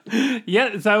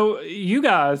Yeah, so you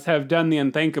guys have done the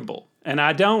unthinkable, and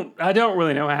I don't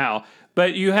really know how,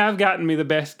 but you have gotten me the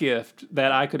best gift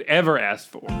that I could ever ask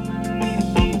for.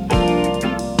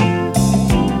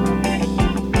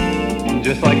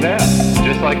 Just like that.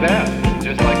 Just like that.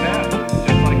 Just like that.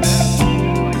 Just like that.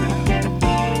 Just like that.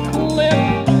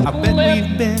 I bet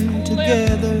we've been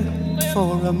together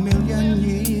for 1,000,000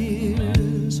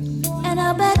 years. And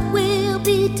I bet we'll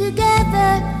be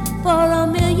together for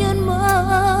 1,000,000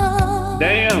 more.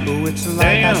 Damn. Oh, it's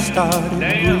like I started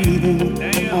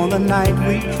breathing on the night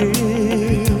we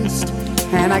kissed.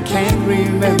 And I can't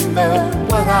remember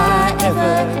what I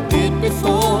ever did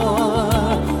before.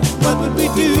 What would we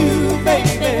do,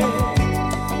 baby,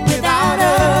 without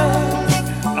us?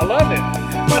 I love it.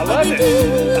 What would we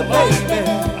do, baby,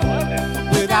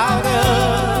 without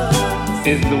us?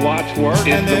 Is the watch work?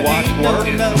 And there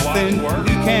ain't nothing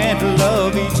we can't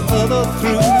love each other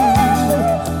through.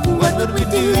 What would we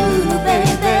do,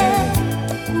 baby,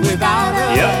 without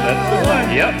us? Yep, that's the one.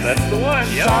 Yep, that's the one.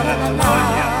 Yep, that's the one.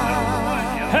 Yep.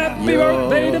 Happy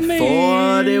birthday to me.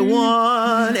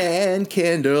 41 and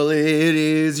Kendall, it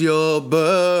is your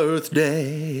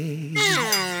birthday.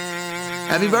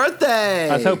 Happy birthday.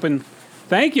 I was hoping,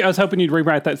 thank you. I was hoping you'd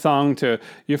rewrite that song to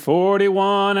 "You're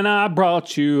 41 and I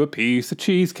brought you a piece of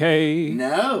cheesecake."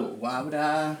 No, why would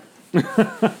I?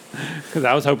 Because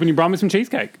I was hoping you brought me some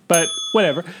cheesecake. But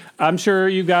whatever. I'm sure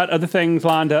you got other things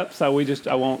lined up, so I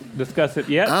won't discuss it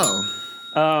yet. Oh.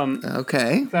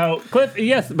 Okay. So, Cliff,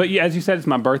 yes, but as you said, it's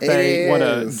my birthday. What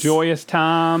a joyous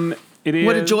time it is.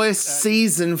 What a joyous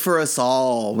season for us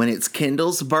all when it's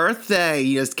Kendall's birthday.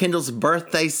 You know, it's Kendall's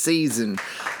birthday season.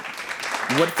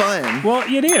 What fun. Well,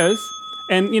 it is.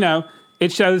 And,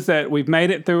 it shows that we've made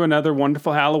it through another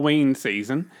wonderful Halloween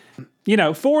season.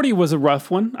 40 was a rough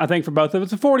one, I think, for both of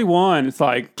us. 41, it's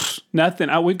like nothing.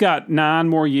 We've got 9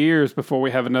 more years before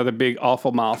we have another big,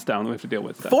 awful milestone that we have to deal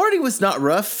with. 40 was not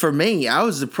rough for me. I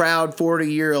was a proud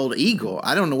 40-year-old eagle.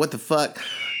 I don't know what the fuck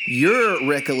your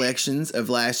recollections of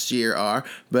last year are,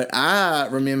 but I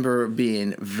remember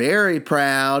being very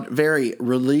proud, very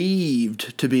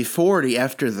relieved to be 40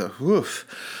 after the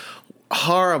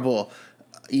horrible...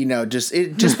 just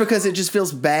because it just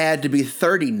feels bad to be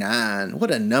 39.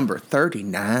 What a number,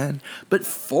 39. But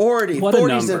 40. What a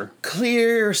 40 is number. a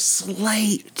clear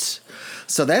slate.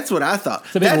 So that's what I thought.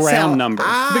 It's a big round number.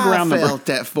 It's a big round number. I felt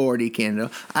at 40, Kendall.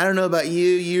 I don't know about you,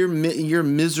 your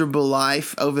miserable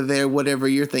life over there, whatever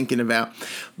you're thinking about.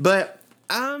 But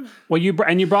well, you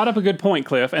brought up a good point,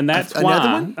 Cliff, and that's why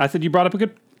another one? I said you brought up a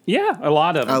good. Yeah, a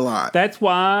lot of them. A lot. That's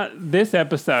why this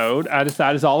episode, I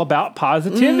decided, is all about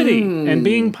positivity and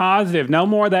being positive. No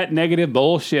more of that negative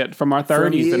bullshit from our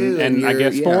 30s and I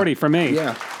guess 40 for me.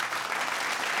 Yeah.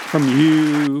 From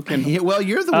you. Yeah, well,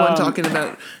 you're the one talking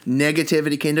about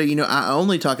negativity, Kendall. I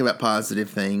only talk about positive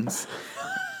things.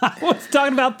 I was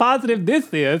talking about positive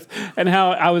this is and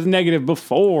how I was negative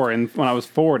before and when I was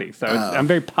 40. So I'm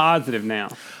very positive now.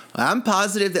 I'm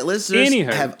positive that listeners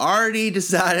have already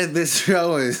decided this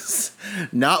show is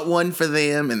not one for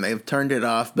them and they've turned it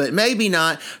off, but maybe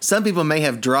not. Some people may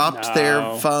have dropped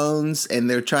their phones and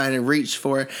they're trying to reach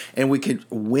for it, and we could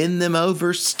win them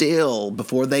over still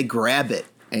before they grab it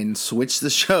and switch the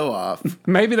show off.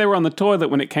 Maybe they were on the toilet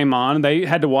when it came on and they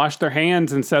had to wash their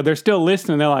hands, and so they're still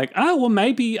listening. They're like, oh, well,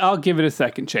 maybe I'll give it a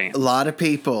second chance. A lot of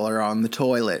people are on the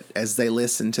toilet as they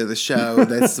listen to the show.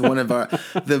 That's one of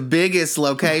the biggest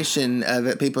location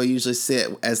that people usually sit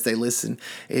as they listen.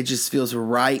 It just feels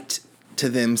right to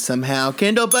them somehow.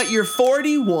 Kendall, but you're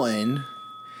 41.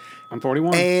 I'm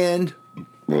 41. And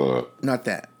not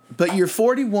that. But you're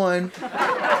 41.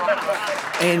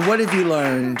 And what have you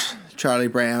learned, Charlie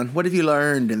Brown? What have you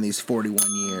learned in these 41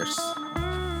 years?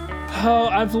 Oh,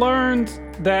 I've learned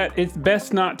that it's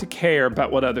best not to care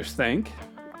about what others think.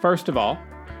 First of all,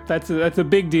 that's a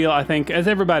big deal, I think. As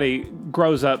everybody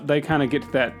grows up, they kind of get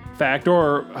to that fact,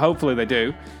 or hopefully they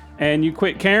do. And you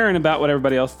quit caring about what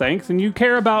everybody else thinks, and you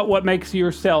care about what makes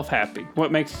yourself happy,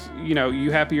 what makes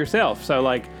you happy yourself. So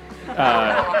like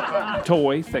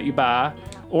toys that you buy,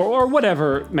 or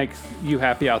whatever makes you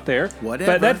happy out there.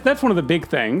 Whatever. But that's one of the big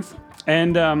things.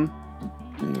 And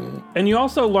you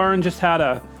also learn just how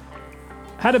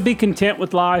to be content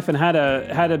with life, and how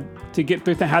to get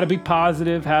through things, how to be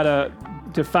positive, how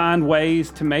to find ways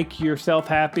to make yourself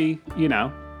happy,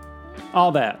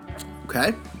 all that.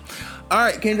 Okay. All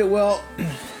right, Kendall. Well,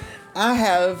 I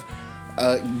have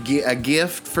a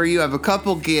gift for you. I have a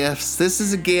couple gifts. This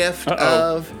is a gift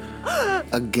of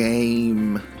a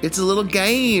game. It's a little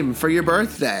game for your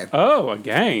birthday. Oh, a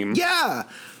game. Yeah.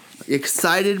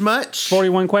 Excited much?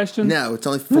 41 questions? No, it's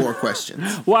only 4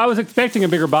 questions. Well, I was expecting a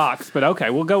bigger box, but okay,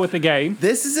 we'll go with the game.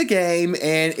 This is a game,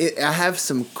 and I have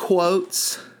some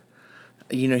quotes,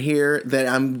 here that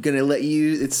I'm going to let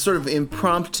you. It's sort of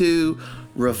impromptu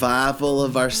revival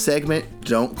of our segment.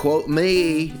 Don't quote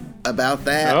me about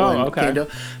that one, okay. Kendall.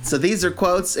 So these are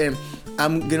quotes, and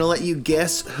I'm going to let you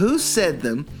guess who said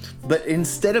them, but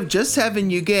instead of just having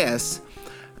you guess,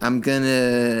 I'm going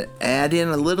to add in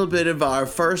a little bit of our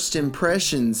first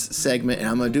impressions segment, and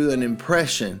I'm going to do an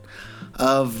impression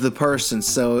of the person.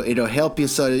 So it'll help you.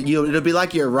 So it'll be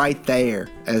like you're right there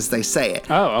as they say it.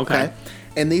 Oh, okay.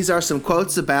 And these are some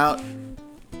quotes about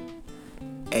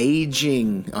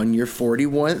aging on your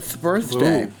 41st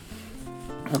birthday. Ooh.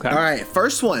 Okay. All right,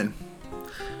 first one.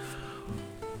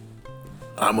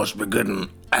 I must be getting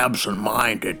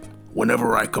absent-minded.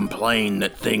 Whenever I complain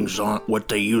that things aren't what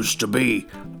they used to be,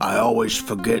 I always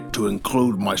forget to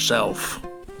include myself.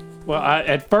 Well,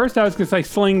 at first I was going to say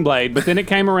Sling Blade, but then it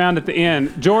came around at the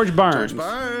end. George Burns.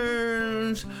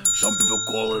 Some people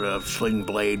call it a sling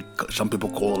blade. Some people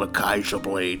call it a Kaiser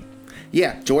blade.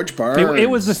 Yeah, George Burns. It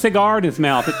was the cigar in his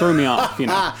mouth that threw me off,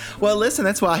 Well, listen,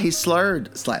 that's why he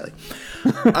slurred slightly.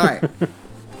 All right.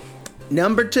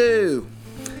 Number 2.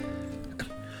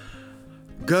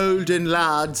 Golden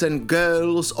lads and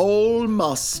girls all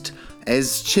must,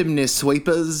 as chimney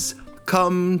sweepers,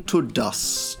 come to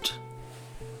dust.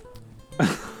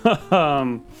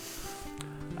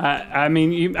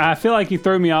 I feel like you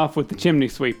threw me off with the chimney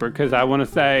sweeper because I want to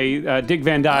say Dick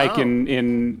Van Dyke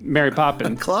in Mary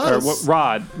Poppins. Close. Or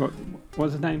Rod. What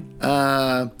was his name?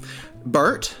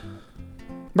 Bert?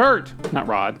 Bert, not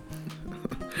Rod.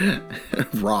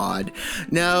 Rod.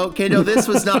 No, Kendall, this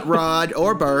was not Rod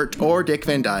or Bert or Dick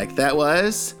Van Dyke. That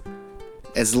was,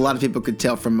 as a lot of people could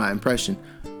tell from my impression,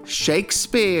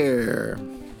 Shakespeare.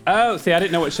 Oh, see, I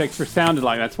didn't know what Shakespeare sounded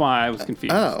like. That's why I was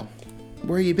confused. Oh,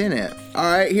 where you been at? All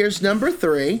right, here's number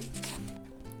 3.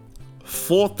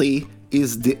 40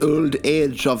 is the old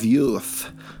age of youth.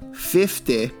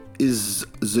 50 is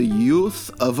the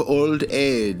youth of old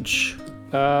age.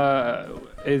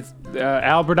 Is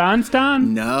Albert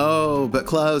Einstein? No, but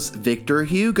close. Victor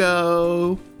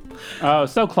Hugo. Oh,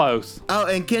 so close. Oh,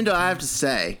 and Kendall, I have to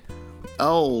say,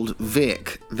 old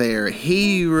Vic there,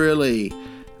 he really...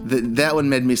 That one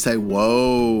made me say,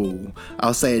 whoa.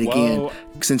 I'll say it again.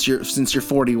 Since you're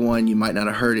 41, you might not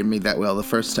have heard me that well the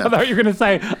first time. I thought you were going to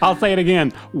say, I'll say it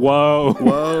again. Whoa.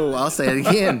 Whoa, I'll say it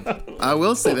again. I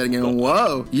will say that again.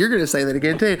 Whoa. You're going to say that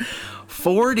again, too.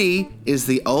 40 is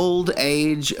the old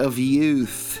age of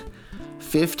youth.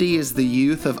 50 is the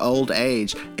youth of old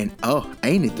age. And,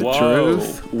 ain't it the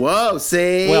truth? Whoa,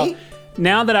 see? Well,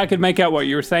 now that I could make out what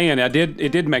you were saying,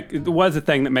 it was a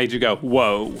thing that made you go,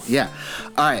 whoa. Yeah.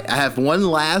 All right, I have one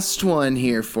last one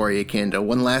here for you, Kendall.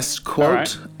 One last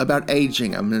quote about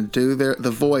aging. I'm going to do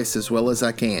the voice as well as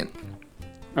I can.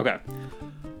 Okay.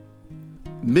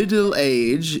 Middle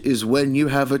age is when you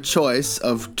have a choice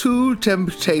of 2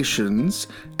 temptations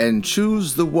and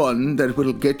choose the one that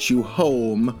will get you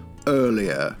home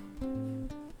earlier.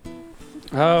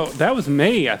 Oh, that was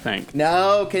me, I think.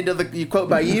 No, Kendall, the quote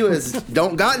by you is,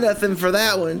 don't got nothing for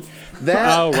that one.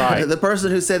 Right. The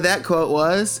person who said that quote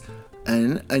was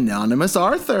an anonymous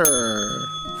Arthur.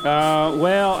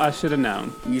 Well, I should have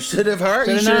known. You should have heard.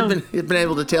 You should have been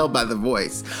able to tell by the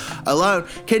voice alone.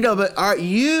 Kendall, but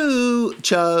you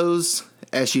chose,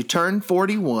 as you turned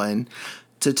 41,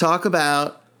 to talk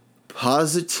about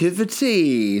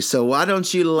positivity. So why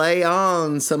don't you lay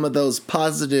on some of those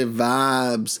positive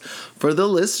vibes for the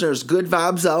listeners? Good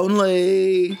vibes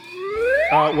only.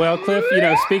 Well, Cliff,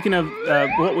 speaking of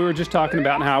what we were just talking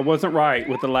about and how I wasn't right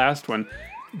with the last one,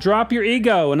 drop your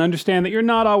ego and understand that you're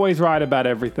not always right about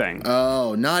everything.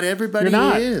 Oh, not everybody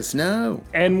is. No.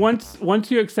 And once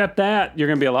you accept that, you're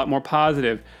going to be a lot more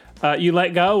positive. You let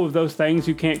go of those things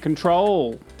you can't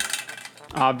control,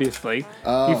 obviously.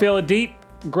 You feel a deep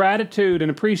gratitude and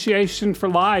appreciation for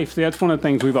life. See, that's one of the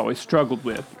things we've always struggled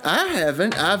with. I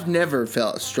haven't. I've never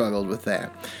struggled with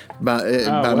that.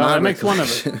 That makes one of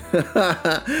us.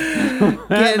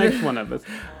 That makes one of us.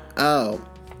 Oh,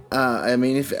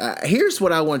 here's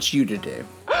what I want you to do.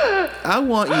 I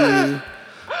want you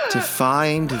to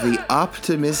find the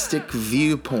optimistic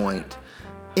viewpoint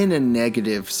in a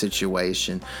negative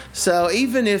situation. So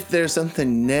even if there's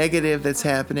something negative that's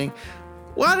happening,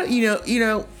 why don't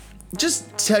you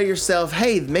just tell yourself,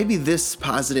 hey, maybe this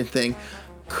positive thing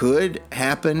could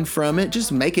happen from it.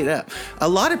 Just make it up. A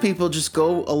lot of people just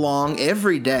go along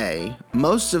every day,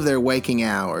 most of their waking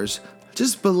hours,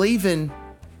 just believing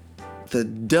the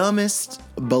dumbest,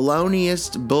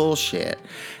 baloneyest bullshit.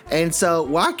 And so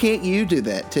why can't you do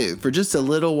that too for just a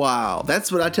little while?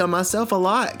 That's what I tell myself a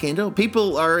lot, Kendall.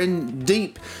 People are in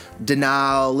deep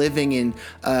denial, living in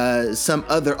some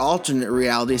other alternate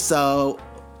reality. So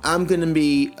I'm going to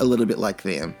be a little bit like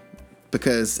them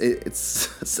because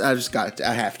I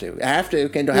have to,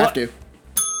 Kendall, have to.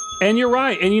 And you're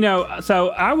right. And, so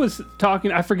I was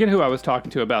talking, I forget who I was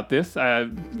talking to about this. I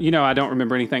don't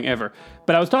remember anything ever.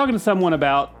 But I was talking to someone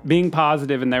about being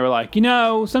positive, and they were like,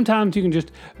 sometimes you can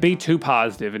just be too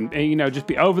positive and just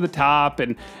be over the top,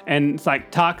 and it's like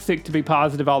toxic to be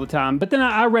positive all the time. But then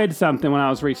I read something when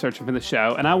I was researching for the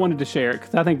show, and I wanted to share it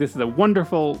because I think this is a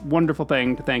wonderful, wonderful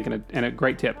thing to think and a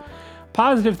great tip.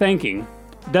 Positive thinking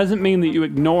doesn't mean that you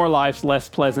ignore life's less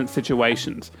pleasant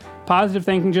situations. Positive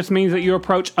thinking just means that you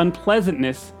approach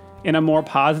unpleasantness in a more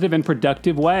positive and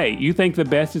productive way. You think the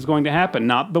best is going to happen,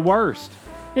 not the worst.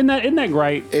 Isn't that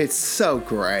great? It's so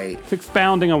great. It's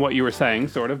expounding on what you were saying,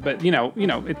 sort of, but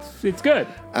it's good.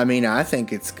 I mean, I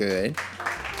think it's good.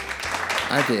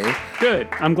 I do. Good.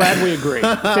 I'm glad we agree.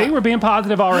 See, we're being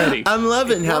positive already. I'm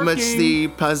loving how much the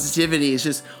positivity is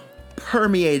just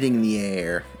permeating the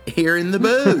air here in the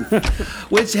booth.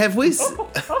 Which have we...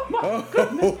 Oh, my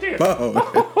goodness, dear.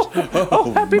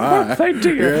 Happy birthday,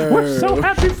 dear. Yes. We're so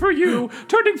happy for you.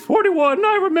 Turning 41,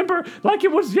 I remember like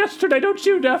it was yesterday, don't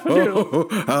you, Daffodil?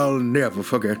 I'll never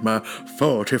forget my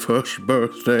 41st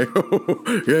birthday.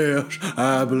 Yes,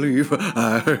 I believe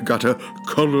I got a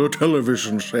color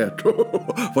television set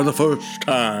for the first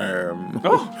time.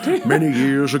 Oh, dear. Many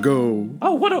years ago.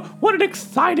 Oh, what an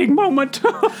exciting moment.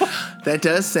 That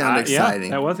does sound exciting.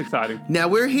 Yeah, that was exciting. Now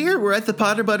we're here. We're at the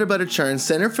Potter Butter Churn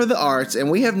Center for the Arts, and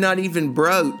we have not even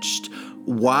broached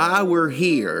why we're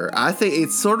here. I think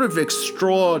it's sort of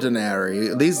extraordinary.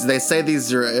 They say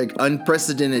these are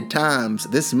unprecedented times.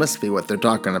 This must be what they're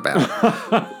talking about.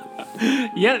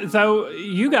 Yeah. So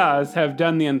you guys have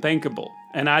done the unthinkable,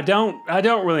 and I don't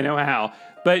really know how.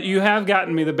 But you have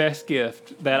gotten me the best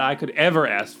gift that I could ever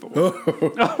ask for.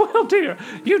 Oh, well, dear,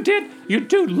 you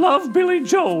do love Billy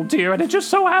Joel, dear, and it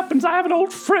just so happens I have an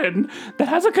old friend that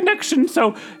has a connection,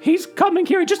 so he's coming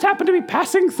here. He just happened to be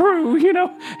passing through,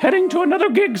 heading to another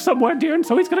gig somewhere, dear, and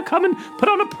so he's going to come and put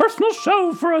on a personal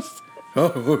show for us.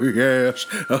 Oh, yes.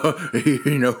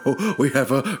 We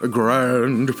have a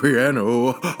grand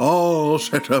piano all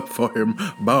set up for him,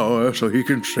 boy, so he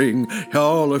can sing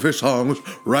all of his songs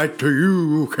right to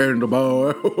you, Kendall,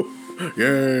 boy.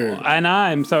 Yeah. And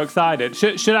I'm so excited.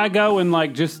 Should I go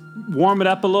and, just warm it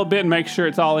up a little bit and make sure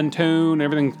it's all in tune,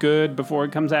 everything's good before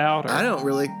it comes out? Or? I don't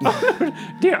really...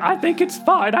 Dear, I think it's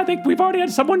fine. I think we've already had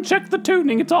someone check the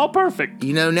tuning. It's all perfect.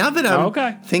 Now that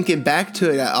I'm thinking back to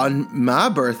it, on my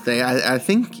birthday, I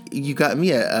think you got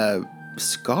me a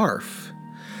scarf.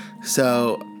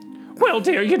 So... Well,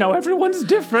 dear, everyone's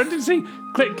different. See,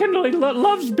 Kendall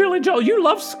loves Billy Joel. You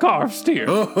love scarves, dear.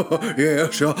 Oh,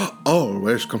 yes, you're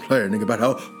always complaining about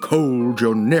how cold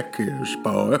your neck is,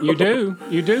 boy. You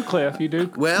do, Cliff. You do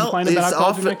complain about how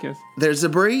cold your neck is. There's a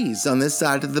breeze on this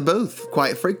side of the booth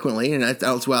quite frequently, and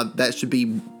that's why that should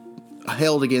be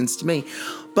held against me.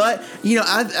 But,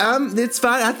 it's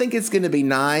fine. I think it's going to be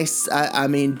nice. I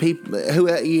mean, people who,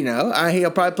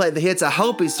 he'll probably play the hits. I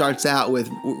hope he starts out with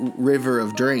River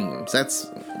of Dreams. That's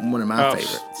one of my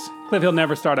favorites. Cliff, he'll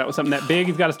never start out with something that big.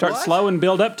 He's got to start slow and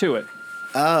build up to it.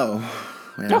 Oh.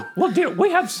 Well, dear, we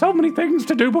have so many things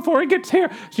to do before he gets here.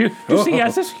 You see, he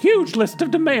has this huge list of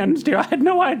demands, dear. I had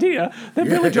no idea that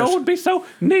Billy Joel would be so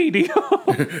needy.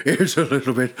 It's a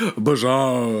little bit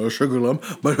bizarre, Sugarlum,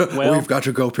 but we've got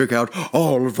to go pick out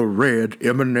all of the red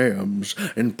M&Ms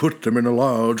and put them in a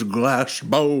large glass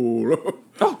bowl.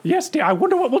 Oh, yes, dear. I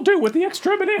wonder what we'll do with the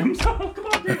extra M&Ms. Oh, come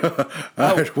on, dear.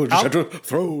 We'll just have to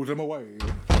throw them away.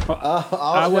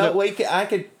 I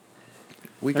could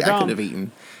have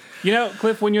eaten.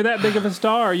 Cliff, when you're that big of a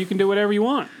star, you can do whatever you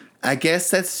want. I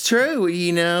guess that's true.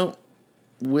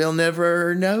 We'll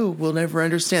never know. We'll never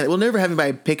understand it. We'll never have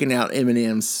anybody picking out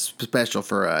M&M's special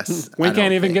for us. We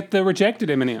can't even get the rejected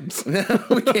M&M's. No,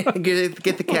 we can't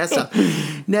get the cast off.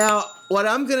 Now, what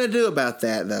I'm going to do about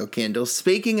that, though, Kendall,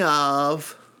 speaking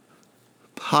of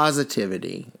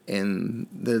positivity and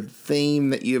the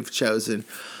theme that you've chosen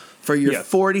for your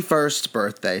 41st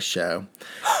birthday show,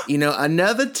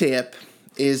 another tip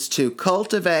is to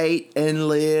cultivate and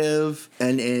live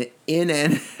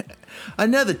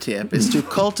another tip is to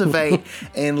cultivate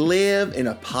and live in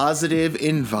a positive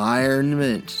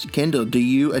environment. Kendall, do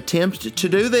you attempt to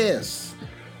do this?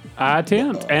 I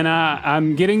attempt, and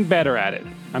I'm getting better at it.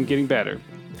 I'm getting better.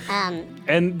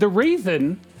 And the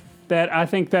reason that I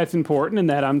think that's important and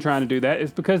that I'm trying to do that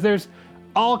is because there's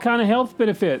all kind of health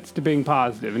benefits to being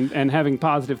positive and having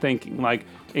positive thinking, like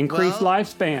increased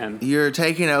lifespan. You're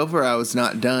taking over. I was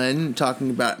not done talking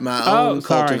about my own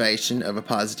cultivation of a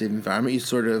positive environment. You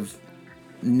sort of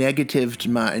negatived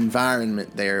my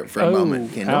environment there for a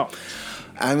moment, Kendall. Ouch.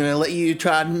 I'm going to let you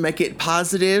try to make it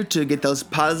positive to get those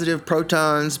positive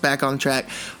protons back on track.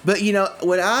 But, you know,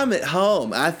 when I'm at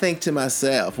home, I think to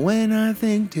myself, one of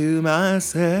the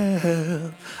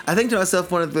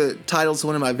titles of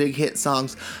one of my big hit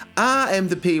songs, I am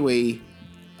the Pee-wee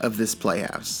of this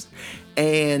playhouse.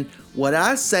 And what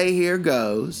I say here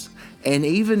goes, and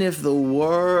even if the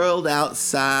world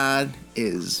outside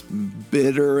is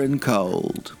bitter and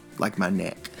cold, like my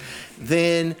neck,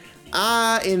 then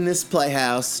I, in this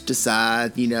playhouse,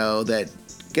 decide, you know, that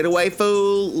get away,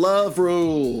 fool, love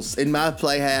rules in my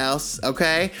playhouse,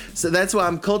 okay? So that's why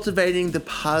I'm cultivating the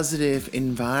positive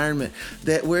environment,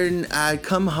 that when I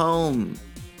come home,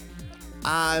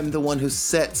 I'm the one who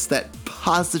sets that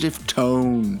positive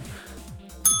tone.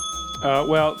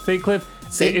 Well, see, Cliff,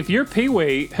 if you're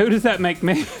Pee-wee, who does that make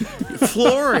me?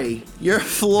 Flory. You're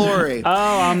Flory.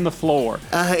 Oh, I'm the floor.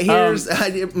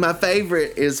 My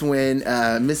favorite is when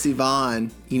Miss Yvonne,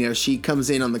 you know, she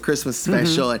comes in on the Christmas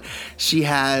special and she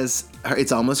has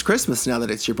it's almost Christmas now that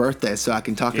it's your birthday, so I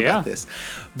can talk about this.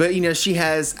 But, you know, I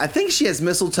think she has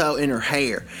mistletoe in her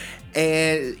hair.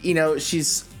 And, you know,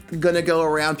 she's going to go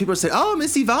around. People say, oh,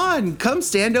 Miss Yvonne, come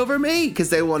stand over me, because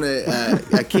they want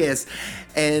a kiss.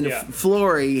 And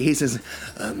Flory, he says,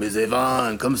 Miss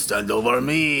Yvonne, come stand over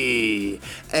me.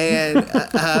 And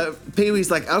Pee-wee's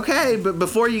like, okay, but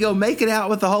before you go make it out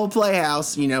with the whole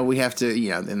playhouse, you know, we have to,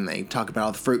 you know, then they talk about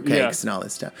all the fruitcakes and all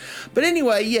that stuff. But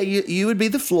anyway, you would be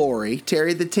the Flory.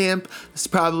 Terry the Temp is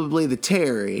probably the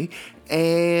Terry.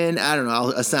 And I don't know, I'll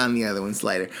assign the other ones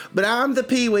later. But I'm the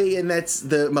Pee-wee, and that's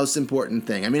the most important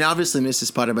thing. I mean, obviously,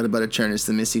 Mrs. Potter Butter Churn is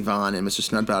the Miss Yvonne, and Mr.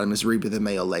 Snudbottom is Reba the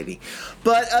Mail Lady.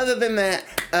 But other than that...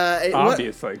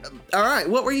 obviously. All right,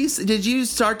 what were you... Did you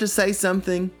start to say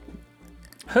something?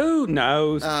 Who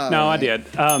knows? No, I did.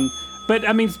 But,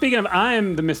 I mean, speaking of, I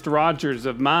am the Mr. Rogers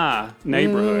of my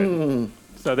neighborhood.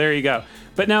 So there you go.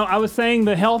 But no, I was saying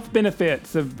the health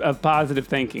benefits of positive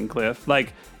thinking, Cliff,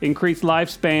 like increased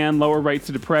lifespan, lower rates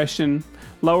of depression,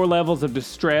 lower levels of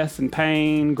distress and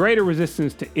pain, greater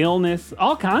resistance to illness,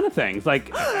 all kind of things.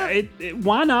 Like,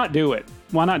 why not do it?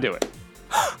 Why not do it?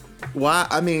 Why?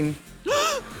 I mean,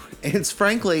 it's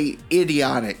frankly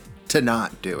idiotic to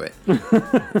not do it.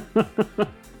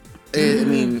 I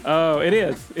mean... Oh, it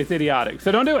is. It's idiotic.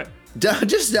 So don't do it.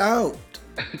 Just don't.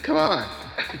 Come on.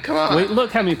 Wait,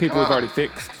 look how many people we've already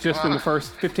fixed just in the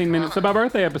first 15 minutes of my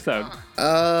birthday episode.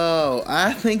 Oh,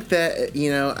 I think that, you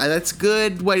know, that's a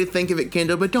good way to think of it,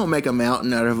 Kendall, but don't make a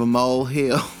mountain out of a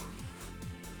molehill.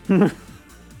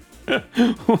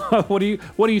 What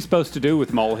are you supposed to do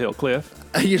with molehill, Cliff?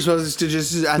 You're supposed to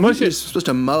you're supposed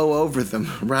to mow over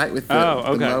them, right? With the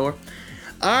mower.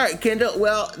 All right, Kendall.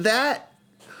 Well, that...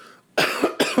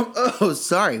 oh,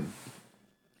 sorry.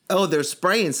 Oh, they're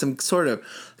spraying some sort of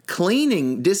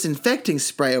cleaning, disinfecting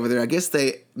spray over there. I guess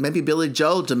maybe Billy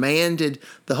Joel demanded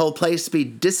the whole place be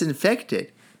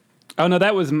disinfected. Oh, no,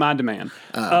 that was my demand.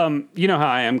 You know how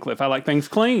I am, Cliff. I like things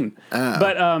clean.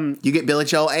 But you get Billy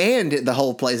Joel and the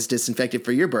whole place disinfected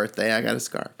for your birthday. I got a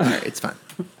scarf. All right, it's fine.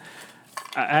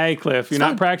 Hey, Cliff, you're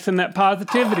not practicing that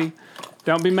positivity.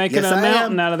 Don't be making a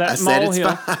mountain out of that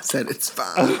molehill. I said it's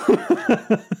fine.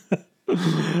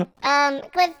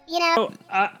 Cliff, you know...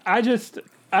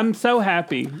 I'm so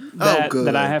happy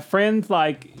that I have friends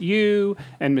like you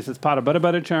and Mrs. Potter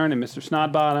Butter Churn and Mr.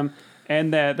 Snodbottom,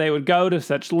 and that they would go to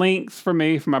such lengths for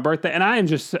me for my birthday. And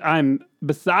I'm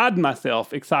beside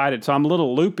myself excited. So I'm a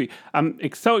little loopy. I'm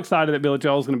so excited that Billy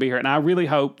Joel's going to be here. And I really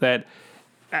hope that,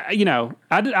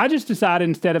 I just decided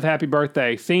instead of Happy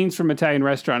Birthday, Scenes from Italian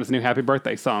Restaurant is a new Happy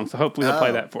Birthday song. So hopefully he'll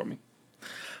play that for me.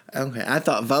 Okay. I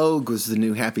thought Vogue was the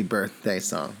new Happy Birthday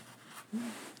song.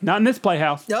 Not in this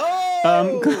playhouse.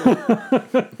 No!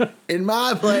 In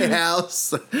my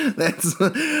playhouse. That's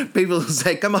people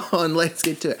say, come on, let's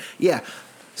get to it. Yeah.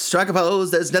 Strike a pose,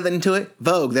 there's nothing to it.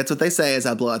 Vogue, that's what they say as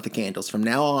I blow out the candles. From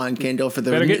now on, Kendall, for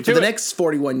the next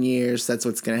 41 years, that's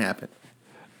what's going to happen.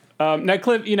 Now,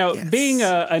 Cliff, being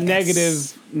a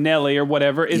negative Nelly or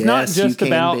whatever is not just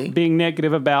about being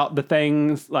negative about the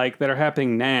things like that are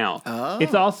happening now. Oh.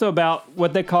 It's also about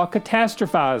what they call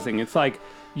catastrophizing. It's like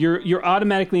you're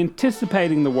automatically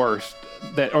anticipating the worst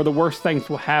the worst things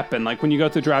will happen. Like when you go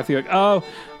to the drive-thru, like, oh,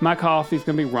 my coffee's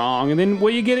gonna be wrong, and then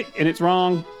you get it and it's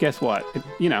wrong. Guess what?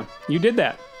 You did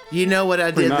that. You know what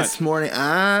I did this morning?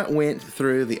 I went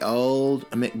through the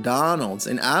old McDonald's,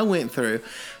 and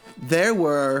there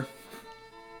were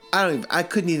I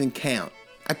couldn't even count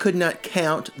I could not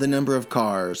count the number of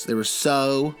cars. There were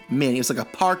so many. It was like a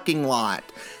parking lot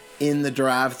in the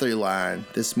drive-thru line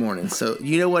this morning. So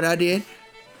you know what I did?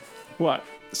 What?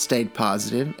 Stayed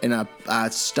positive, and I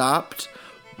stopped.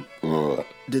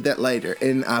 Did that later,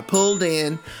 and I pulled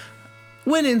in,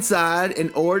 went inside,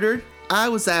 and ordered. I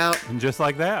was out. And just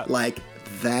like that. Like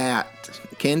that.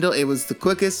 Kendall, it was the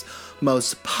quickest,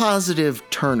 most positive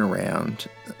turnaround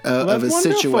of a wonderful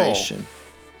situation.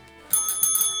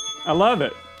 I love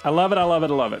it. I love it. I love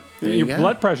it. I love it. Your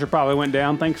blood pressure probably went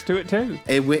down thanks to it too.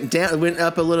 It went down. It went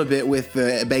up a little bit with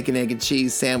the bacon, egg, and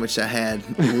cheese sandwich I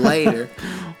had later.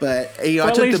 But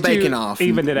I took the bacon off.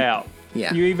 Evened it out.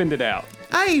 Yeah. You evened it out.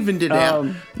 I evened it out.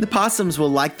 The possums will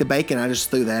like the bacon. I just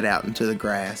threw that out into the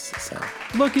grass. So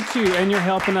look at you, and you're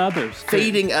helping others.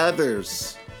 Feeding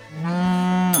others.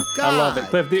 God. I love it,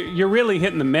 Cliff. You're really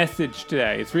hitting the message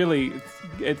today.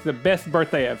 It's the best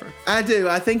birthday ever. I do.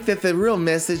 I think that the real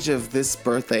message of this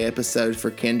birthday episode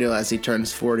for Kendall as he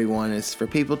turns 41 is for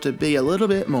people to be a little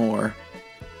bit more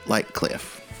like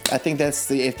Cliff. I think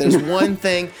if there's one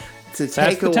thing to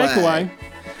take away. That's the takeaway.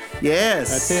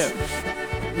 Yes. That's it.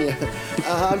 Yeah.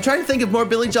 I'm trying to think of more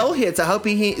Billy Joel hits. I hope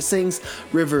he sings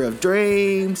River of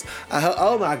Dreams.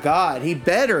 Oh my God, he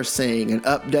better sing an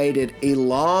updated,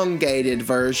 elongated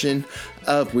version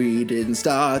of We Didn't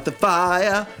Start the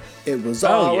Fire. It was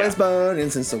always burning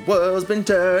since the world's been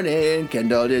turning.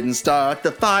 Kendall didn't start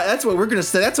the fire. That's what we're going to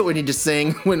say. That's what we need to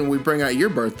sing when we bring out your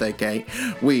birthday cake.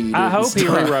 I hope he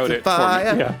rewrote it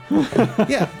fire. For me. Yeah.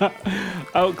 Yeah.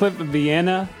 Oh, Cliff,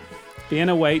 Vienna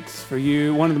Waits for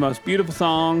you. One of the most beautiful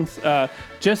songs.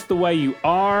 Just the Way You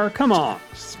Are. Come on.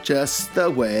 Just the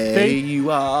way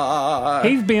you are.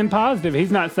 He's being positive.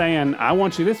 He's not saying, I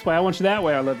want you this way, I want you that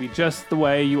way. I love you just the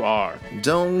way you are.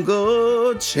 Don't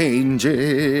go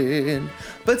changing.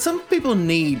 But some people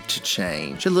need to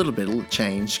change. A little bit of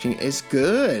change is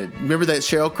good. Remember that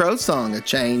Sheryl Crow song, A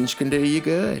Change Can Do You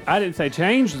Good. I didn't say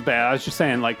change was bad. I was just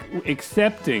saying, like,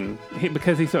 accepting.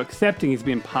 Because he's so accepting, he's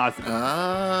being positive.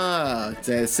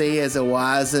 See, as a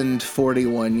wizened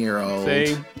 41-year-old.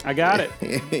 See, I got it.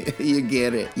 You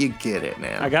get it. You get it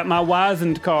now. I got my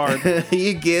wizened card.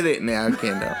 You get it now,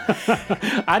 Kendall.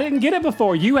 I didn't get it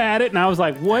before. You had it, and I was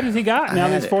like, what has he got? Now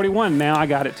he's 41. Now I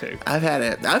got it, too. I've had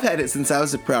it since I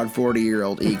was a proud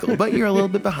 40-year-old eagle, but you're a little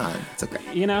bit behind. It's okay.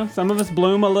 You know, some of us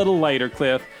bloom a little later,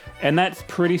 Cliff, and that's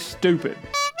pretty stupid.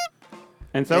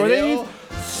 And so are these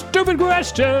stupid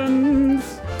questions.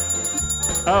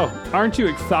 Oh, aren't you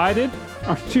excited?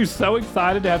 Aren't you so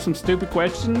excited to have some stupid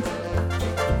questions?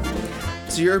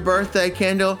 It's your birthday,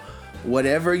 Kendall.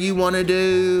 Whatever you want to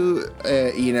do,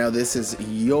 this is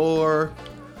your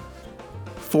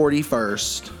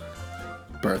 41st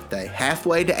birthday.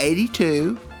 Halfway to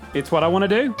 82. It's what I want to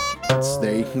do. So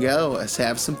there you can go. Let's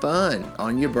have some fun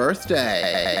on your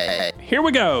birthday. Here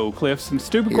we go, Cliff. Some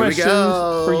stupid questions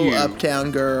for you.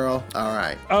 Uptown girl. All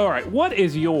right. What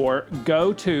is your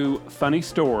go-to funny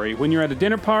story when you're at a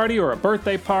dinner party or a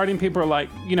birthday party and people are like,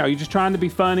 you're just trying to be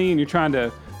funny and you're trying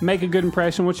to make a good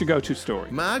impression? What's your go-to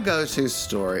story? My go-to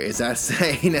story is I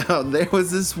say, there was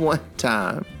this one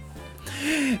time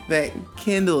that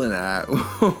Kendall and I,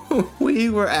 we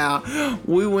were out.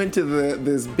 We went to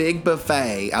this big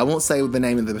buffet. I won't say the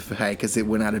name of the buffet because it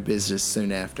went out of business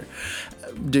soon after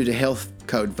due to health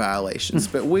code violations.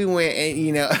 But we went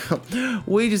and,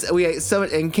 we ate so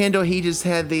much. And Kendall, he just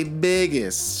had the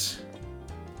biggest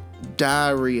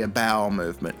diarrhea bowel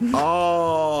movement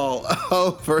all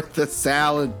over the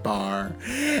salad bar,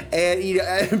 and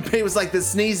it was like the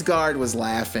sneeze guard was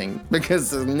laughing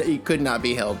because he could not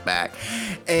be held back,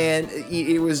 and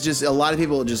it was just a lot of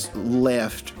people just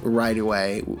left right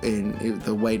away, and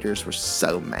the waiters were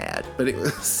so mad, but it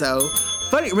was so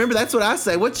funny. Remember, that's what I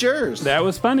say. What's yours? That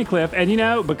was funny, Cliff, and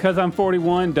because I'm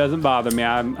 41 doesn't bother me.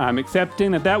 I'm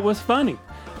accepting that was funny.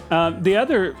 The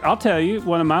other, I'll tell you,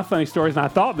 one of my funny stories, and I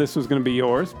thought this was going to be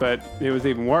yours, but it was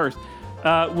even worse,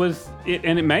 and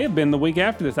it may have been the week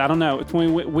after this, I don't know. It's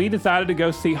when we decided to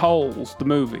go see Holes, the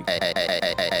movie.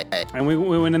 And we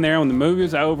went in there when the movie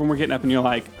was over and we're getting up and you're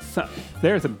like,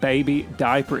 there's a baby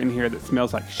diaper in here that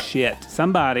smells like shit.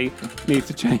 Somebody needs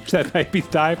to change that baby's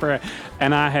diaper.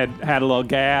 And I had a little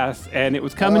gas and it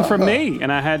was coming from me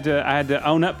and I had to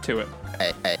own up to it.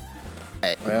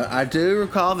 Well, I do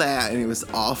recall that, and it was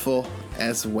awful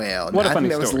as well. What a funny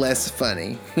story. I think that was less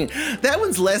funny. That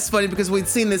one's less funny because we'd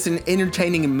seen this in an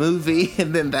entertaining movie,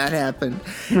 and then that happened.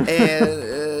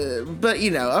 And but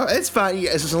it's fine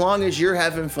as long as you're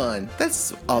having fun.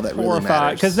 That's all that really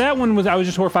matters. Because that one I was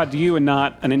just horrified to you and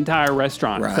not an entire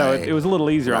restaurant. Right. So it was a little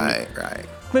easier on me. Right.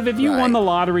 Cliff, if you won the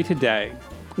lottery today,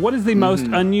 what is the most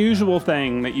unusual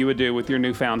thing that you would do with your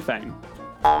newfound fame?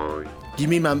 Do you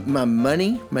mean my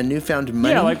money? My newfound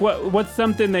money? Yeah, like what's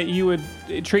something that you would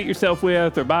treat yourself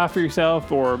with or buy for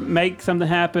yourself or make something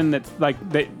happen that's like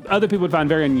that other people would find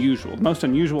very unusual, the most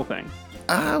unusual thing?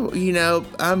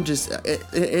 I'm just,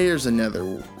 here's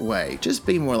another way. Just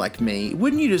be more like me.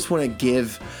 Wouldn't you just want to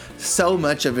give so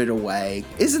much of it away?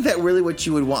 Isn't that really what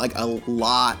you would want, like a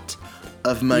lot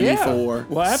of money for?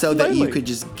 Well, so that you could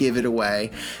just give it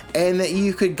away, and that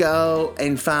you could go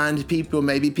and find people,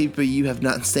 maybe people you have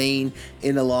not seen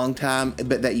in a long time,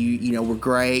 but that you know were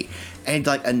great, and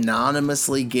like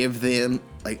anonymously give them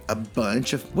like a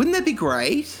bunch of. Wouldn't that be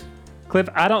great? Cliff,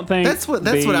 I don't think that's what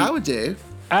I would do.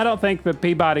 I don't think the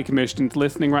Peabody Commission's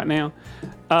listening right now.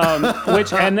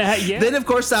 Then of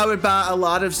course I would buy a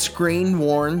lot of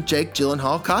screen-worn Jake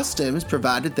Gyllenhaal costumes,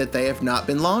 provided that they have not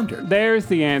been laundered. There's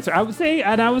the answer. I was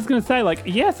going to say, like,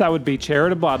 yes, I would be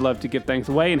charitable. I'd love to give things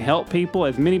away and help people,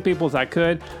 as many people as I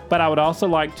could. But I would also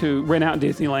like to rent out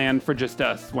Disneyland for just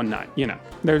us one night. You know,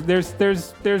 there's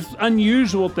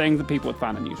unusual things that people would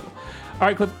find unusual. All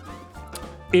right, Cliff.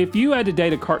 If you had to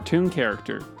date a cartoon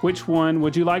character, which one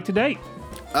would you like to date?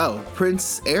 Oh,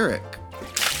 Prince Eric.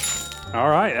 All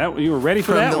right, you were ready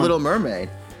for that one. From The Little Mermaid.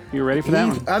 You were ready for that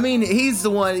one? I mean, he's the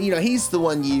one, he's the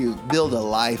one you build a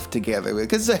life together with.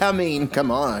 Because, I mean,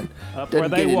 come on. Up where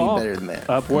they walk, better than that.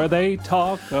 Up where they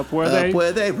talk, up where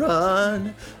they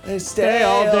run. They stay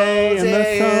all day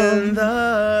in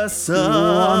the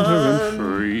sun.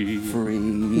 Wandering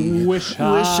free. Wish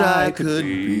I could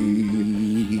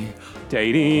be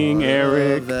dating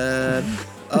Eric.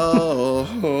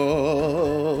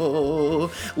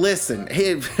 Listen,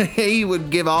 he would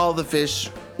give all the fish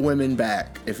women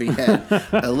back if he had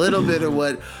a little bit of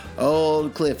what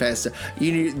old Cliff has to.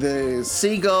 The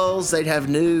seagulls, they'd have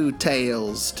new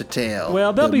tales to tell.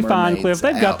 Well, they'll be fine, Cliff.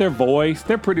 They've got their voice.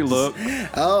 They're pretty look.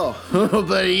 Oh,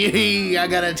 but I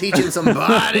gotta teach him some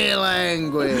body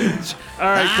language. All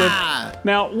right, Cliff.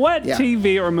 Now, what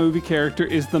TV or movie character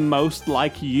is the most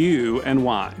like you and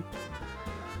why?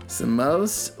 It's the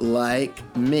most like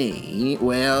me.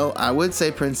 Well, I would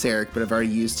say Prince Eric, but I've already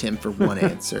used him for one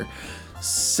answer.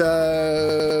 So,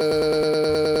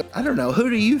 I don't know. Who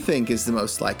do you think is the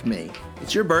most like me?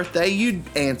 It's your birthday. You'd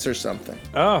answer something.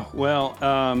 Oh, well,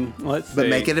 let's see. But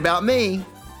make it about me.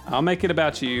 I'll make it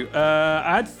about you.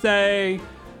 I'd say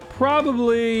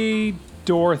probably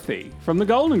Dorothy from The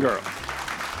Golden Girls.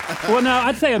 Well, no,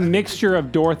 I'd say a mixture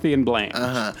of Dorothy and Blanche.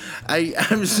 I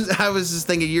was just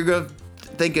thinking you're going to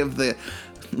think of the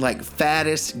like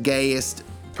fattest, gayest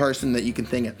person that you can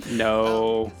think of.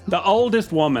 No, the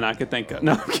oldest woman I could think of.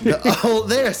 No,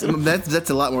 that's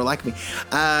a lot more like me.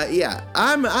 I'm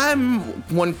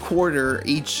 1/4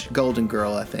 each Golden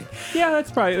Girl, I think. Yeah, that's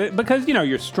probably because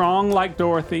you're strong like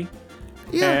Dorothy.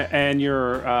 Yeah, and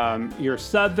you're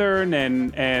southern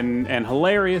and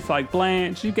hilarious like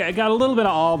Blanche. You got a little bit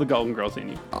of all the Golden Girls in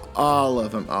you. All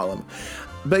of them.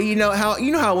 But you know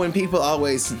how when people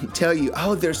always tell you,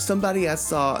 oh, there's somebody I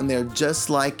saw and they're just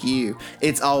like you,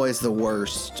 it's always the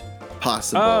worst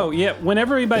possible. Oh, yeah.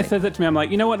 Whenever anybody says that to me, I'm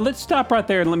like, you know what? Let's stop right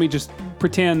there and let me just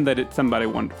pretend that it's somebody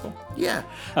wonderful. Yeah.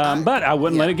 But I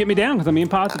wouldn't let it get me down because I'm being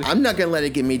positive. I'm not going to let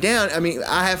it get me down. I mean,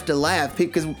 I have to laugh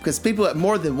because people,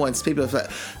 more than once, people have said,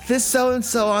 this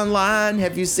so-and-so online,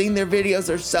 have you seen their videos?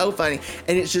 They're so funny.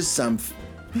 And it's just some...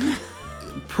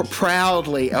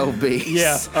 proudly obese.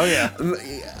 Yeah. Oh, yeah.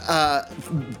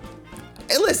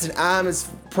 Listen, I'm as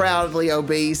proudly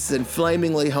obese and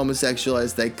flamingly homosexual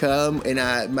as they come, and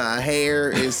my hair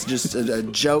is just a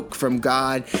joke from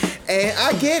God, and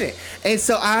I get it. And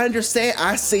so I understand.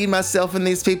 I see myself in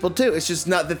these people too. It's just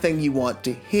not the thing you want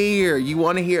to hear. You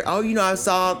want to hear, oh, I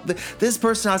saw this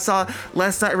person I saw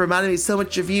last night reminded me so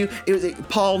much of you. It was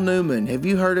Paul Newman. Have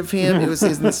you heard of him? It was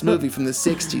in this movie from the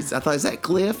 60s. I thought, is that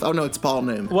Cliff? Oh, no, it's Paul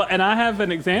Newman. Well, and I have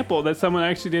an example that someone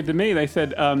actually did to me. They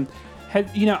said, I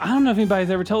don't know if anybody's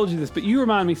ever told you this, but you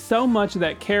remind me so much of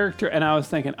that character. And I was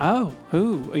thinking, oh,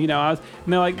 who? And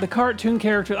they're like, the cartoon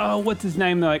character, oh, what's his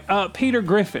name? They're like, Peter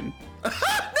Griffin.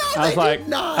 I was like,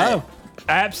 oh,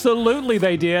 absolutely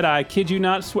they did. I kid you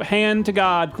not, hand to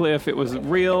God, Cliff. It was a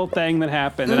real thing that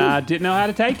happened, and I didn't know how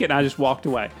to take it, and I just walked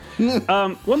away.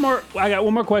 I got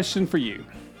one more question for you.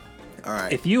 All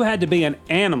right. If you had to be an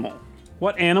animal,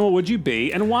 what animal would you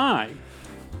be, and why?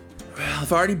 Well,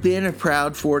 I've already been a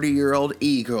proud 40-year-old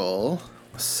eagle,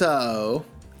 so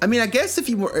I mean, I guess if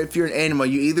you're an animal,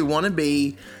 you either want to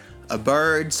be a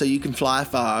bird so you can fly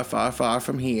far, far, far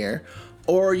from here,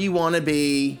 or you want to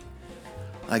be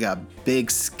like a big,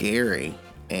 scary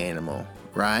animal,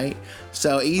 right?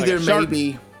 So either like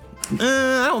maybe I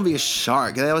don't want to be a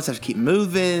shark. They always have to keep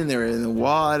moving. They're in the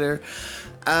water.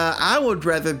 I would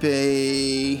rather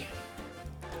be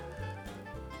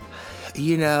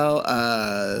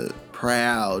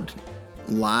proud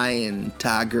lion,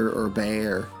 tiger, or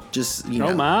bear. Just,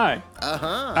 Oh my.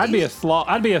 I'd be a sloth.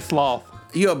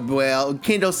 Well,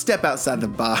 Kendall, step outside the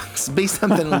box. Be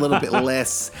something a little bit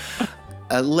less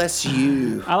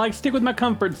you. I stick with my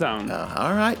comfort zone.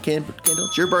 All right, Kendall,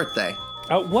 it's your birthday.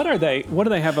 Oh, what are they? What do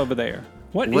they have over there?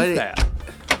 What is that?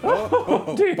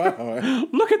 Oh, dear.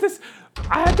 Look at this.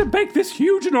 I had to bake this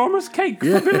huge, enormous cake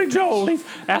for Billy Joel. He's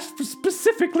asked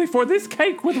specifically for this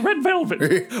cake with red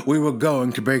velvet. We were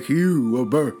going to bake you a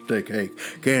birthday cake,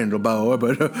 Candle Boy,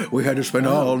 but we had to spend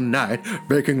all night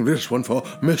baking this one for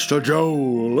Mr.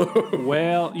 Joel.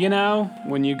 Well,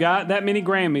 when you got that many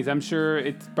Grammys, I'm sure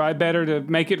it's probably better to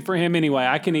make it for him anyway.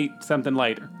 I can eat something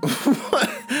later.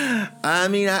 I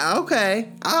mean, okay.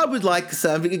 I would like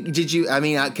something.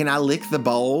 Can I lick the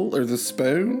bowl or the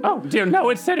spoon? Oh, dear, no.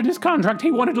 It said in his contract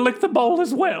he wanted to lick the bowl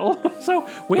as well. So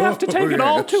we have to take it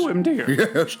all to him, dear.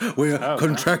 Yes, we are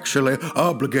contractually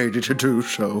obligated to do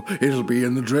so. It'll be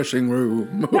in the dressing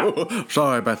room. No.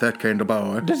 Sorry about that, Candle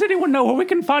Boy. Does anyone know where we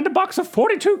can find a box of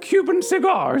 42 Cuban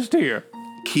cigars, dear?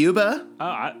 Cuba?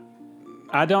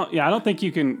 I don't think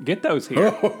you can get those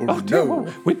here. Oh dear, no.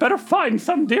 well, we better find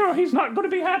some, dear, or he's not going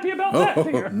to be happy about that,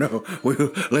 dear. No.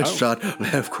 Let's start.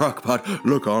 Have Crockpot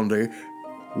look on the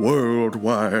World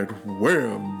Wide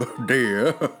Web,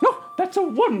 dear. No, that's a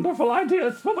wonderful idea.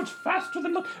 It's so much faster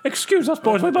than... Excuse us,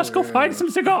 boys. We must go find some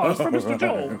cigars for Mr.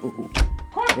 Joel.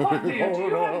 Crockpot, dear, do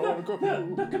you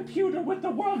have the computer with the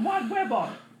World Wide Web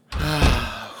on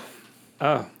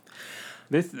it?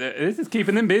 This is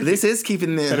keeping them busy. This is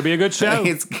keeping them. Better be a good show.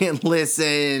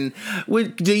 Listen,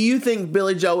 do you think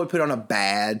Billy Joel would put on a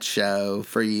bad show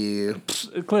for you?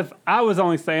 Cliff, I was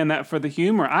only saying that for the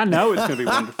humor. I know it's going to be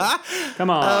wonderful. Come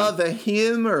on. Oh, the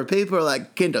humor. People are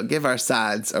like, Kendall, give our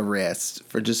sides a rest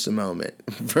for just a moment.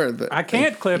 I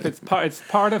can't, Cliff. It's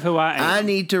part of who I am. I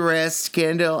need to rest,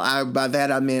 Kendall. By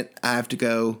that I meant I have to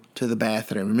go to the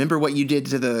bathroom. Remember what you did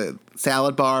to the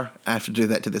salad bar? I have to do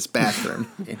that to this bathroom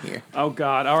in here. Oh,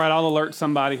 God. All right, I'll alert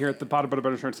somebody here at the Potter Butter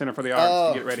Insurance Center for the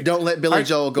Arts to get ready. Don't let Billy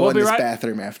Joel go in this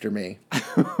bathroom after me.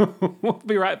 We'll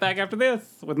be right back after this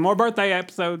with more birthday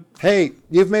episodes. Hey,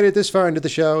 you've made it this far into the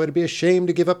show. It'd be a shame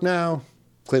to give up now.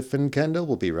 Cliff and Kendall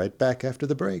will be right back after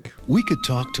the break. We could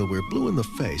talk till we're blue in the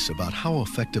face about how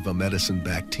effective a medicine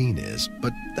Bactine is,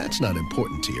 but that's not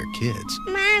important to your kids.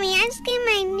 Mommy, I skinned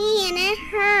my knee and it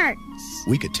hurts.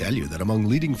 We could tell you that among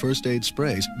leading first aid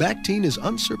sprays, Bactine is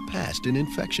unsurpassed in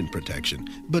infection protection,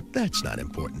 but that's not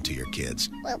important to your kids.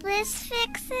 Will this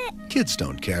fix it? Kids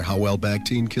don't care how well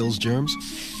Bactine kills germs.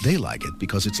 They like it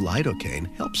because its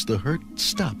lidocaine helps the hurt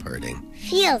stop hurting.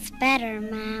 Feels better,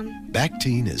 Mom.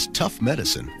 Bactine is tough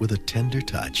medicine with a tender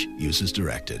touch. Use as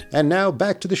directed. And now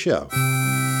back to the show.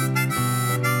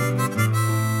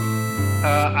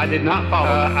 I did not follow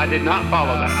that. I did not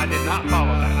follow that. I did not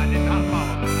follow that. I did not follow that.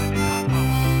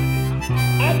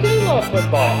 I do love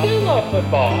football. I do love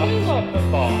football. I do love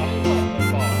football. I do love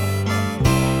football.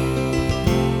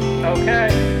 Okay.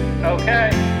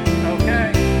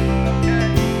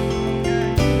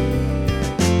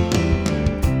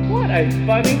 What a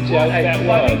funny joke that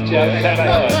was.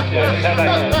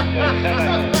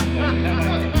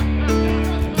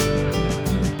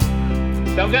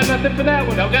 Don't got nothing for that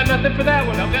one. Don't got nothing for that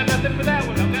one. Don't got nothing for that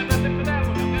one. Don't got nothing for that one. Don't got nothing for that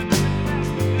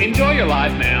one. Enjoy your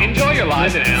life now. Enjoy your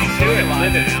life now. Do it.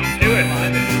 Live it now. Do it.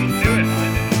 Live it now. Do it.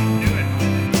 Live it now. Do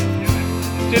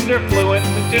it. Gender fluent.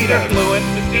 Mosquito.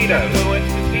 Mosquito.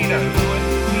 Mosquito.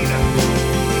 Mosquito.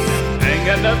 Ain't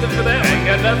got nothing for that. Ain't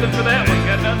got nothing for that one.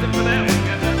 Got nothing for that one.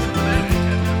 Got nothing for that one.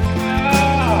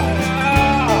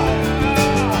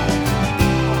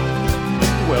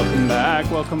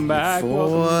 Welcome back.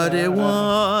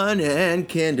 41 and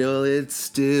Kendall, it's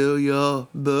still your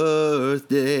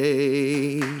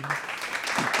birthday.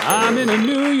 I'm in a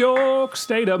New York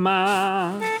state of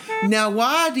mind. Now,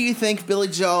 why do you think Billy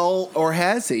Joel, or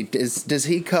has he, does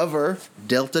he cover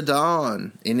Delta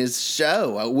Dawn in his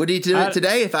show? Would he do it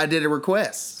today if I did a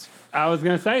request? I was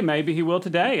going to say maybe he will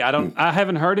today. I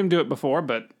haven't heard him do it before,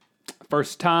 but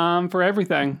first time for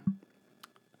everything.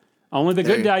 Only the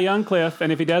good die young, Cliff,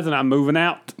 and if he doesn't, I'm moving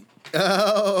out.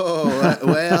 Oh,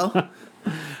 well,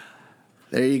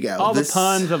 there you go. All the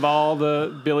puns of all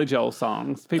the Billy Joel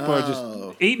songs. People are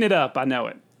just eating it up. I know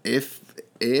it. If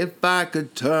I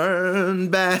could turn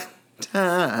back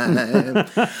time.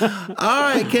 All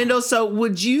right, Kendall, so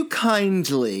would you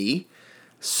kindly,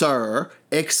 sir,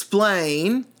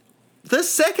 explain the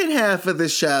second half of the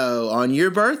show on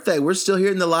your birthday? We're still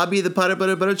here in the lobby of the Potter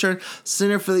Butter Churn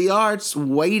Center for the Arts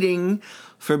waiting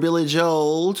for Billy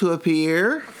Joel to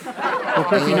appear. Well,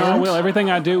 Cliff, you know I will.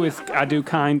 Everything I do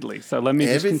kindly. So let me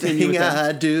just continue with that.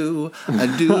 Everything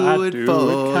I do it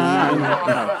for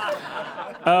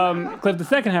you. Cliff, the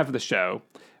second half of the show,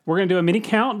 we're going to do a mini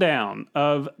countdown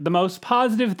of the most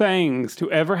positive things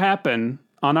to ever happen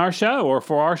on our show or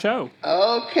for our show.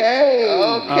 Okay. You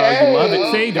love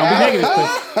it. See, don't be negative,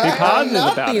 Cliff. Be positive I'm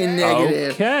not about being it.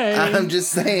 negative. Okay. I'm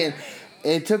just saying,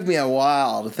 it took me a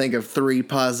while to think of 3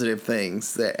 positive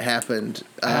things that happened.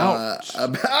 Ouch.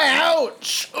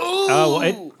 Ouch! Ooh.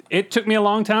 Well, it took me a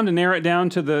long time to narrow it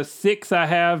down to the 6 I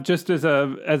have just just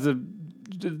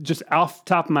off the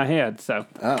top of my head. So,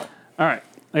 all right.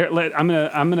 I'm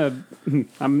gonna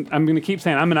keep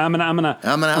saying I'm gonna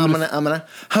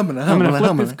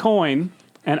flip this coin,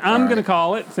 and I'm gonna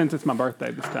call it since it's my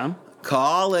birthday this time.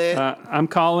 Call it. I'm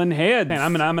calling head.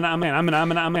 I'm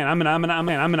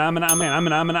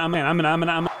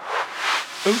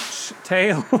Ooch,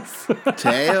 tails.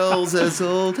 Tails as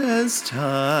old as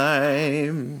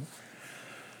time.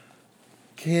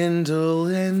 Kendall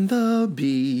and the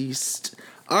Beast.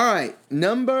 All right,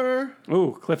 number...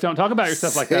 Ooh, Cliff, don't talk about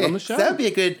yourself like that on the show. That would be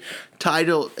a good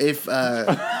title if you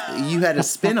had a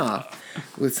spinoff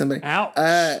with somebody. Ouch.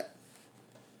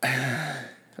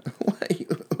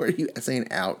 What are you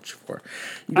saying ouch for?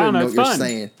 You don't know what you're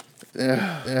saying.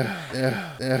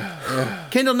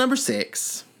 Kendall, number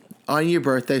 6. On your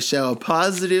birthday show, a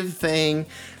positive thing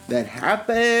that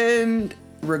happened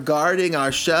regarding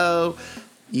our show.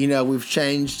 You know, we've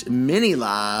changed many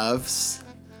lives.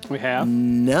 We have.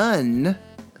 None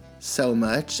so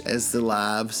much as the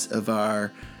lives of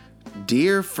our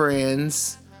dear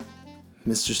friends,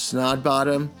 Mr.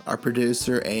 Snodbottom, our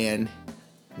producer, and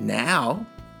now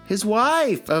his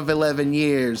wife of 11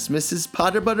 years, Mrs.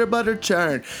 Potter Butter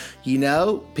Butterchurn. You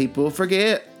know, people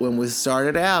forget when we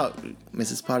started out,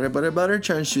 Mrs. Potter Butter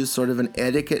Butterchurn, she was sort of an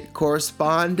etiquette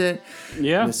correspondent.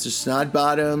 Yeah. Mr.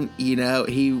 Snodbottom, you know,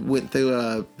 he went through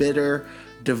a bitter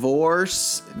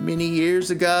divorce many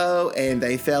years ago, and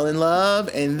they fell in love.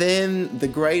 And then the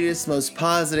greatest, most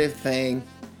positive thing,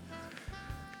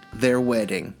 their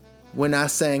wedding. When I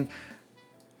sang,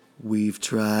 "We've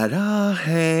tried our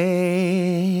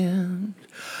hand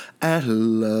at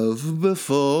love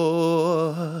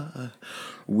before.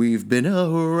 We've been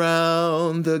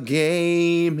around the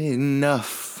game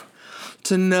enough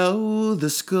to know the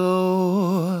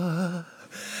score."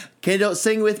 Kendall,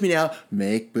 sing with me now.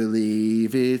 Make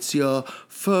believe it's your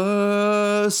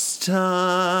first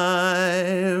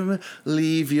time.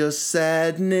 Leave your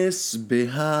sadness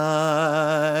behind.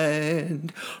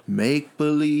 Make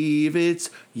believe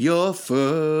it's your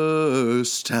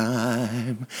first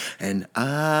time. And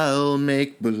I'll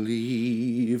make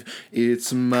believe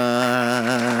it's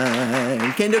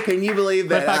mine. Kendall, can you believe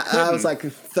that? I was like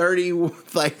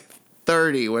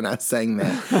 30 when I sang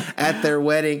that at their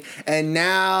wedding, and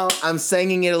now I'm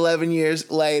singing it 11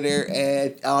 years later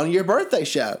on your birthday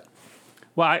show.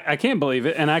 Well, I can't believe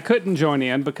it, and I couldn't join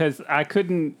in because I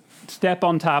couldn't step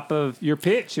on top of your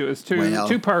pitch. It was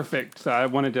too perfect, so I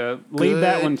wanted to leave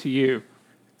that one to you.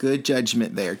 Good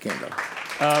judgment there, Kendall.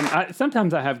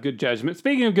 Sometimes I have good judgment.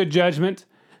 Speaking of good judgment,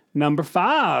 number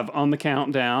 5 on the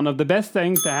countdown of the best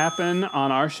things to happen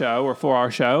on our show or for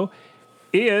our show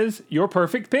is your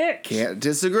perfect pitch. Can't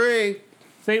disagree.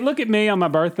 See, look at me on my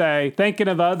birthday, thinking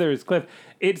of others, Cliff.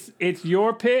 It's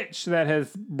your pitch that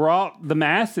has brought the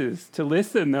masses to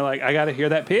listen. They're like, I got to hear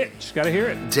that pitch. Got to hear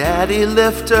it. Daddy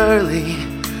left early.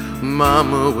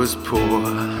 Mama was poor.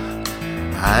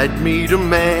 I'd meet a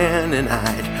man and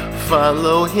I'd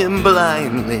follow him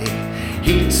blindly.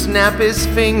 He'd snap his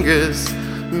fingers.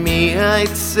 Me,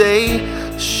 I'd say,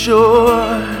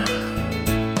 sure.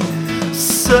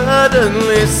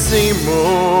 Suddenly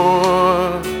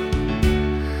Seymour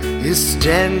is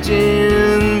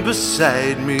standing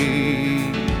beside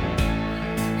me.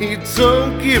 He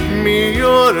don't give me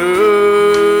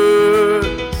orders.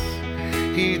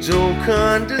 He don't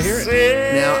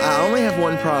condescend. Now, I only have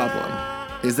one problem,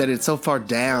 is that it's so far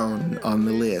down on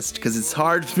the list, because it's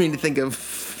hard for me to think of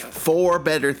 4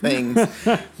 better things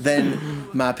than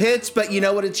my pitch. But you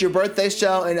know what? It's your birthday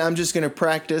show, and I'm just going to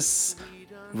practice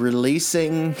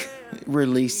releasing.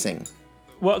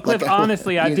 Well, Cliff,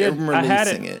 honestly, I had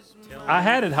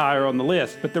it higher on the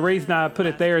list, but the reason I put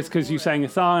it there is because you sang a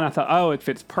song, and I thought, oh, it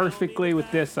fits perfectly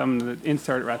with this. I'm going to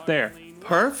insert it right there.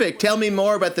 Perfect. Tell me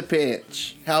more about the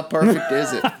pitch. How perfect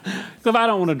is it? Cliff, I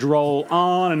don't want to droll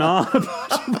on and on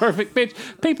about your perfect pitch.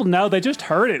 People know. They just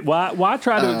heard it. Why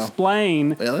try to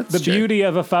explain the beauty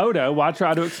of a photo? Why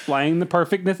try to explain the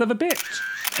perfectness of a pitch?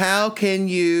 How can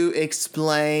you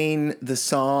explain the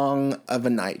song of a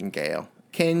nightingale?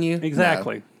 Can you?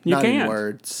 Exactly. You not can't. in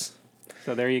words.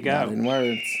 So there you go. Not in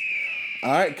words.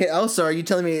 All right. Okay. Oh, so are you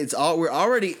telling me we're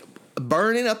already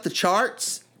burning up the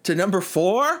charts to number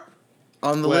 4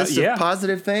 on the list of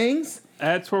positive things?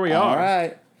 That's where we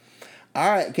are. All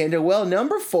right, Kendall. Well,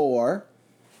 number 4.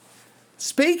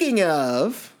 Speaking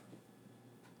of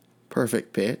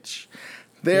Perfect Pitch,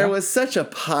 there was such a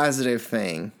positive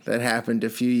thing that happened a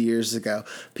few years ago.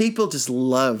 People just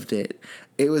loved it.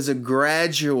 It was a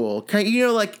gradual,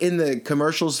 like in the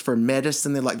commercials for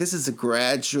medicine, they're like, this is a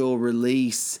gradual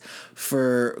release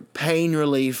for pain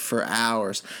relief for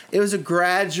hours. It was a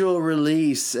gradual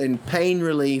release and pain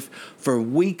relief for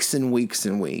weeks and weeks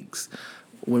and weeks.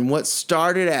 When what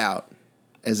started out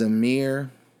as a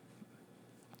mere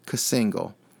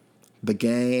single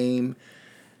became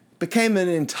an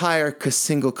entire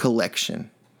single collection.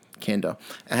 Kendall.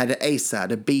 I had an A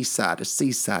side, a B side, a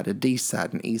C side, a D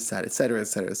side, an E side, etc.,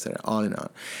 on and on.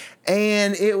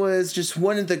 And it was just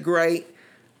one of the great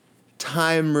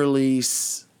time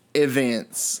release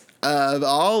events of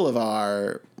all of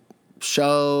our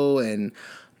show and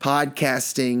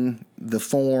podcasting, the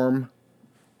form.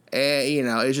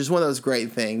 It's just one of those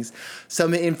great things. So,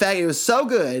 in fact, it was so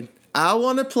good, I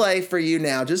want to play for you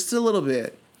now just a little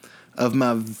bit of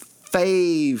my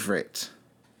favorite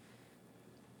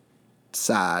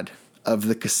side of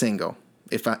the single,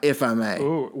 if I may.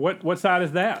 Ooh, what side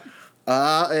is that?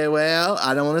 Well,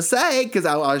 I don't want to say because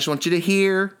I just want you to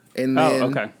hear and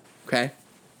then. Okay.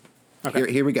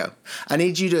 Here we go. I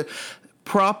need you to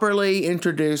properly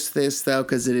introduce this though,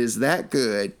 because it is that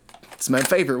good. It's my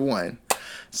favorite one.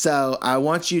 So I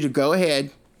want you to go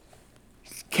ahead,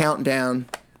 count down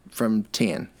from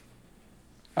 10.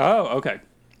 Oh, okay.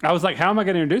 I was like, how am I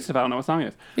going to introduce it if I don't know what song it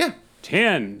is? Yeah.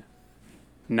 10,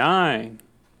 9,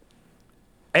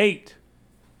 8,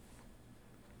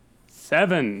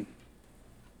 7,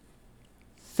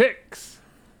 6,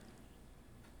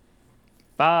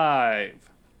 5,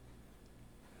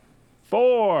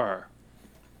 4,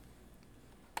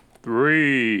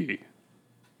 3,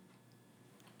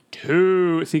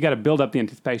 2. So you got to build up the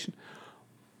anticipation.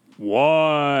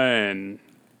 1,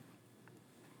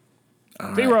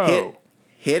 0.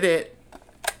 Hit it.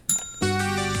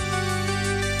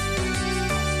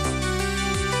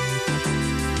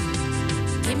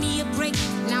 Give me a break,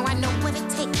 now I know what it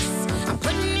takes. I'm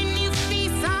putting a new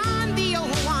piece on the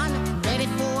old one, ready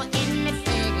for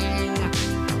anything.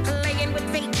 Playing with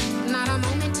fate, not a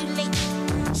moment too late.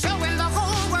 Showing the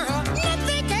whole world,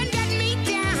 nothing can get me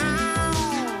down.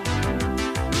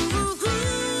 Ooh,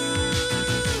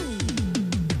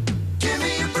 give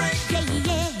me a break.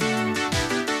 Yeah.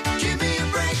 Give me a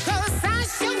break. 'Cause I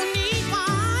sure need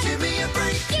one. Give me a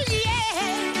break. Yeah.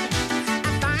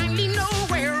 I finally know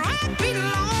where I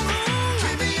belong.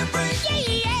 Give me a break.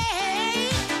 Yeah.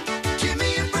 Give me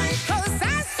a break. 'Cause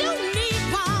I sure need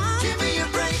one. Give me a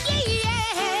break.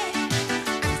 Yeah.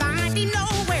 I finally know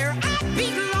where I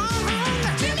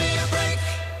belong. Give me a break.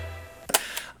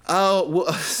 Oh,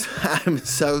 well, I'm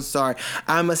so sorry.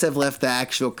 I must have left the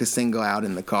actual single out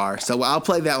in the car. So I'll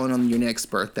play that one on your next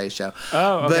birthday show.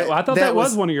 Oh, okay. But Well, I thought that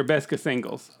was one of your best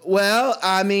singles. Well,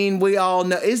 I mean, we all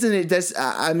know, isn't it?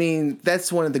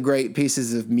 That's one of the great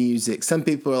pieces of music. Some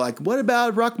people are like, what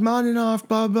about Rachmaninoff,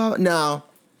 blah, blah. No.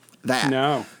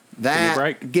 No. Give me a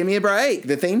break. Give me a break.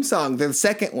 The theme song, the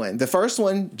second one. The first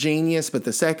one, genius, but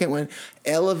the second one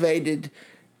elevated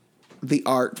the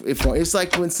art. It's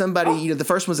like when somebody, the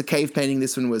first one was a cave painting,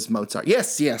 this one was Mozart.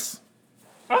 Yes.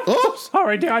 Oh,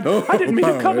 sorry, dear. I didn't mean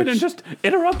to come in and just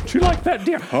interrupt you like that,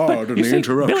 dear. Pardon the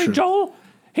interruption. Billy Joel,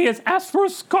 he has asked for a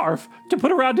scarf to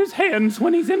put around his hands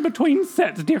when he's in between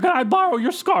sets, dear. Can I borrow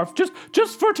your scarf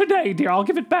just for today, dear? I'll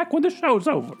give it back when the show's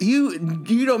over. You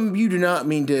do not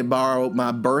mean to borrow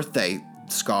my birthday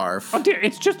scarf. Oh, dear,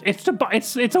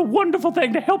 it's a wonderful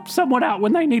thing to help someone out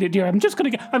when they need it, dear. I'm gonna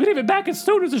give it back as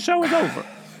soon as the show is over.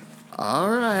 All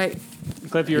right.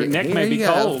 Cliff, your neck may be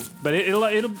cold, but it'll.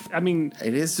 I mean,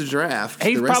 it is the draft.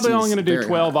 He's probably only going to do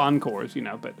 12 encores,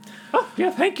 but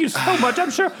thank you so much. I'm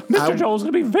sure Mr. Joel's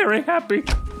going to be very happy.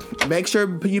 Make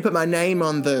sure you put my name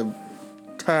on the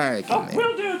tag.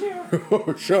 Will do, dear.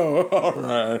 Oh, sure. All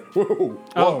right.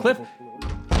 Oh, Cliff,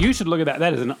 you should look at that.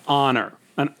 That is an honor.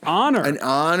 An honor. An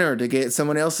honor to get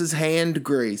someone else's hand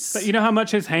grease. But you know how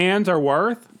much his hands are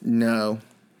worth? No.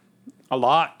 A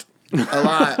lot. A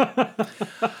lot.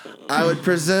 I would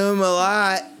presume a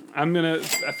lot. I'm going to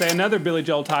say another Billy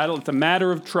Joel title. It's a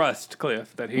matter of trust,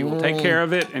 Cliff, that he will take care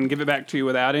of it and give it back to you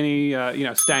without any,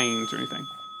 stains or anything.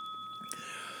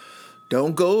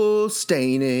 Don't go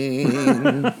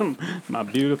staining. My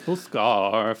beautiful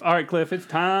scarf. All right, Cliff, it's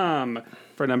time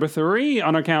for number 3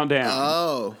 on our countdown.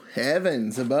 Oh,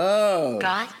 heavens above.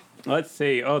 God. Let's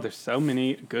see. Oh, there's so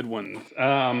many good ones.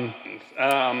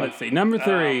 Let's see. Number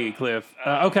 3, Cliff.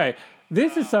 Okay,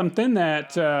 this is something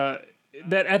that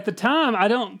that at the time I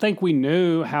don't think we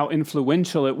knew how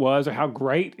influential it was or how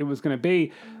great it was going to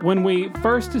be. When we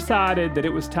first decided that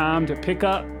it was time to pick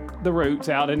up the roots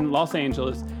out in Los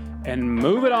Angeles and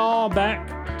move it all back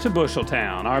to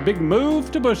Busheltown, our big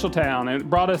move to Busheltown, and it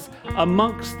brought us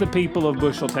amongst the people of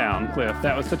Busheltown, Cliff.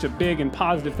 That was such a big and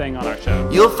positive thing on our show.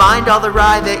 You'll find all the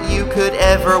rye that you could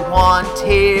ever want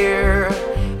here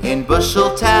in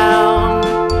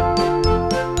Busheltown.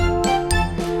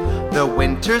 The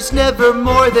winter's never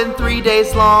more than 3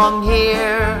 days long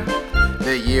here.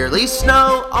 The yearly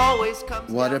snow always comes.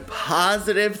 What a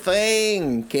positive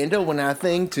thing, Kendall, when I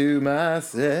think to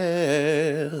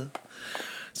myself.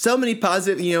 So many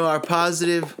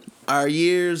positive, our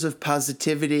years of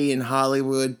positivity in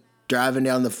Hollywood, driving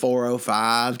down the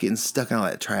 405, getting stuck in all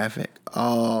that traffic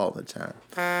all the time.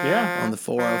 Yeah. On the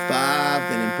 405,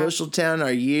 then in Busheltown,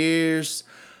 our years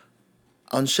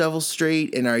on Shovel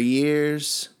Street, and our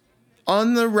years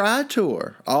on the ride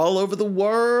tour all over the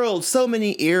world. So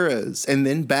many eras. And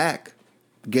then back.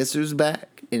 Guess who's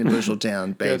back in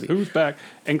Busheltown, baby? Guess who's back?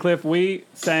 And Cliff, we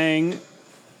sang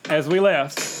as we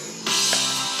left.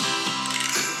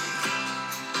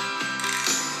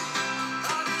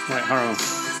 Wait, hold on.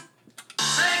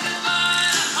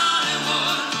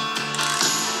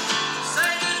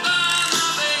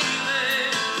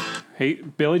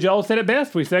 Billy Joel said it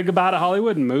best. We said goodbye to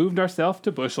Hollywood and moved ourselves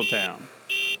to Busheltown.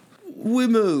 We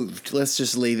moved. Let's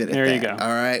just leave it at that. There you go.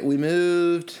 All right, we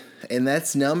moved, and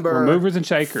that's number We're movers and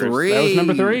shakers. 3. That was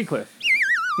number 3, Cliff.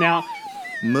 Now,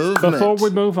 Movement. before we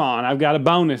move on, I've got a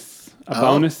bonus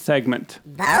segment.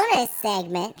 Bonus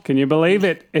segment? Can you believe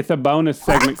it? It's a bonus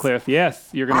segment, Cliff. Yes,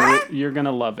 you're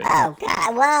gonna love it. Oh,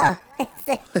 God, whoa.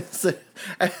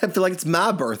 I feel like it's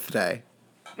my birthday.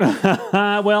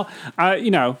 Well,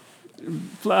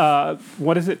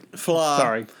 what is it? Flaw.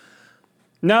 Sorry.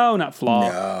 No, not flaw.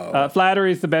 No.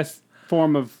 Flattery is the best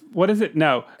form of, what is it?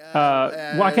 No.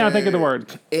 Why can't I think of the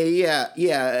word? Yeah.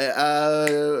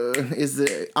 Is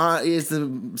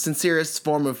the sincerest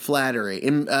form of flattery.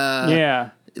 Yeah.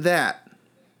 That.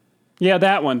 Yeah,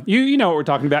 that one. You know what we're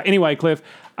talking about. Anyway, Cliff,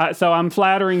 so I'm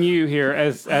flattering you here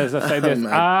as I say this. Oh, my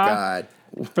God.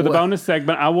 For the bonus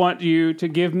segment, I want you to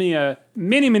give me a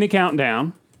mini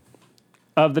countdown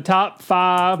of the top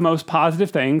 5 most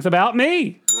positive things about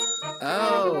me.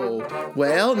 Oh,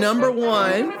 well, number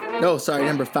 1. No, sorry,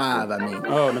 number 5, I mean.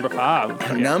 Oh, number 5.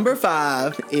 Okay. Number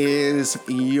 5 is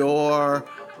your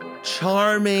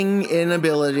charming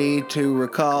inability to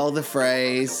recall the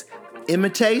phrase,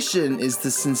 imitation is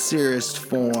the sincerest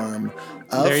form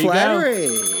of flattery.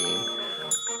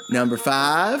 Number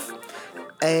 5.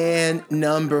 And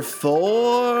number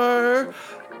 4,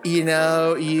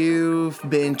 you've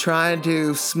been trying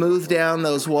to smooth down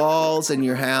those walls in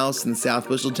your house in the South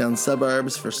Busheltown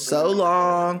suburbs for so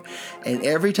long. And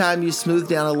every time you smooth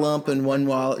down a lump in one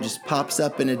wall, it just pops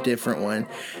up in a different one.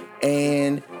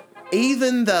 And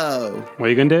even though... What are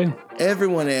you going to do?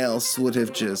 Everyone else would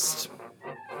have just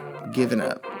given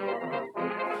up.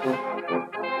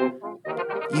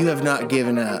 You have not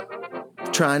given up.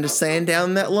 Trying to sand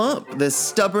down that lump, the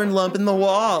stubborn lump in the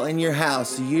wall in your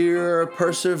house. Your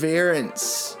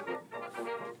perseverance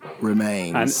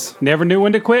remains. I never knew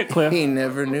when to quit, Cliff. He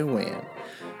never knew when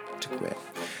to quit.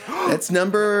 That's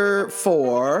number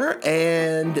 4.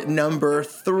 And number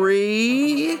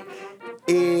 3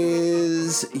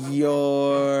 is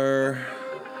your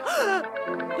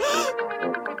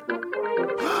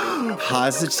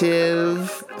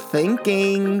positive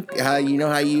thinking. How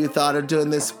you thought of doing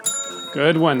this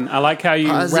good one. I like how you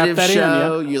wrap that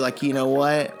show. in. Yeah. You're like, you know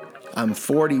what? I'm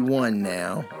 41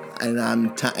 now, and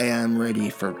I'm ready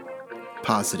for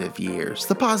positive years.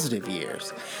 The positive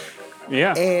years.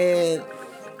 Yeah. And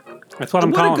that's what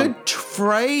I'm calling What a good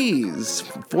phrase.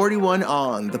 41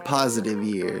 on, the positive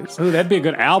years. Ooh, that'd be a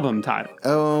good album title.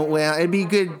 Oh, well, it'd be a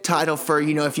good title for,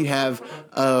 if you have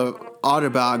a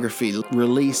autobiography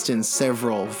released in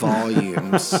several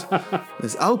volumes.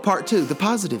 Part 2, the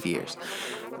positive years.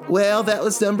 Well, that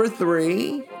was number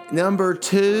 3. Number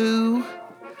 2,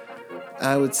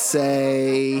 I would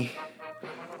say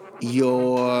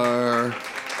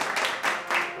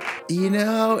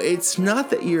it's not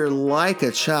that you're like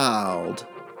a child,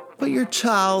 but you're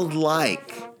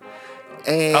childlike.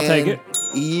 And I'll take it.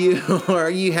 You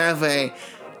have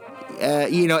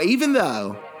even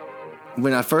though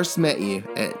when I first met you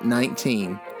at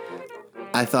 19,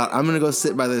 I thought, I'm going to go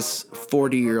sit by this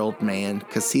 40-year-old man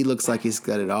because he looks like he's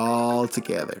got it all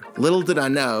together. Little did I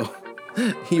know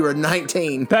You were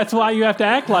 19. That's why you have to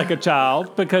act like a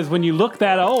child, because when you look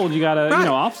that old, you gotta,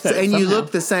 offset it And somehow. you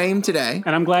look the same today.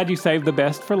 And I'm glad you saved the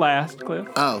best for last, Cliff.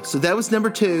 Oh, so that was number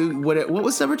 2. What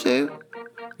was number 2?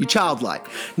 You childlike.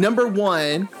 Number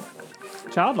 1.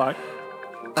 Childlike.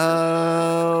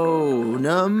 Oh,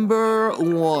 number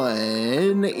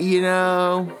 1.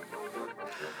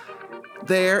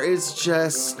 There is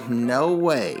just no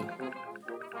way.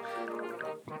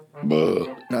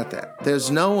 Not that.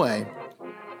 There's no way.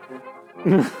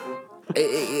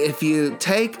 If you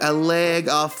take a leg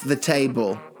off the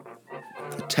table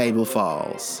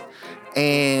falls.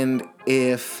 And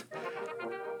if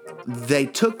they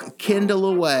took Kendall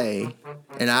away,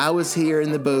 and I was here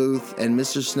in the booth, and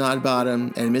Mr.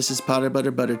 Snodbottom and Mrs. Potter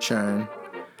Butter Butterchurn,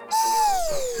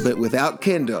 but without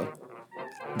Kendall,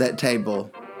 that table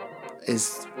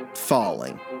is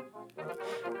falling.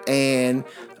 And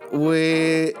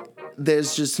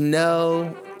there's just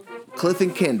no Cliff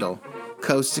and Kendall,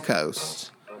 Coast to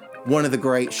Coast, one of the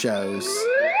great shows.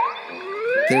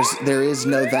 There is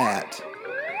no that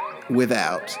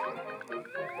without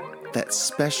that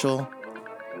special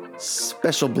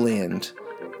blend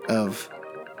of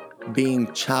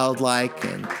being childlike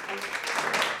and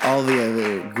all the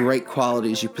other great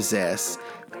qualities you possess.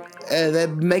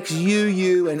 That makes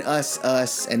you, and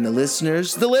us, and the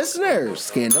listeners,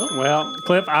 Kendall. Well,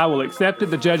 Cliff, I will accept it.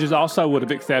 The judges also would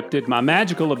have accepted my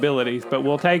magical abilities, but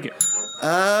we'll take it.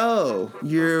 Oh.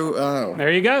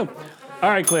 There you go. All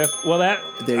right, Cliff. Well,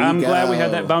 I'm glad we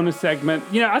had that bonus segment.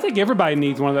 I think everybody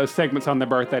needs one of those segments on their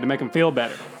birthday to make them feel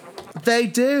better. They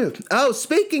do. Oh,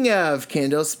 speaking of,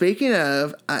 Kendall,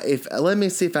 let me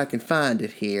see if I can find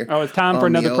it here. Oh, it's time for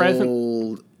another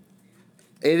present?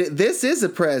 This is a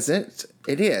present.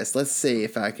 It is. Let's see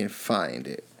if I can find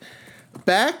it.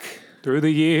 Back through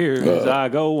the years, I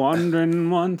go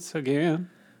wandering once again.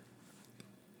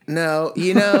 No,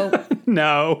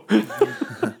 No.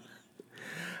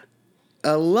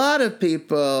 A lot of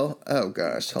people. Oh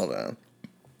gosh, hold on.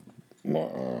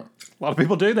 A lot of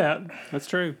people do that. That's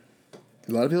true.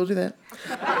 A lot of people do that.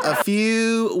 A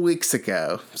few weeks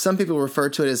ago, some people refer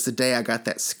to it as the day I got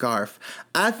that scarf.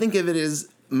 I think of it as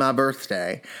my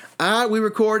birthday. We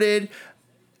recorded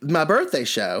my birthday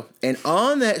show, and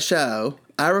on that show,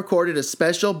 I recorded a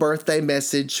special birthday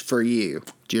message for you.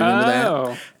 Do you remember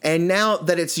that? And now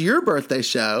that it's your birthday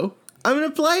show, I'm going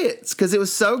to play it because it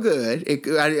was so good.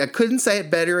 I couldn't say it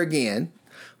better again.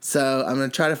 So I'm going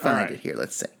to try to find it here.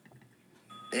 Let's see.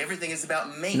 Everything is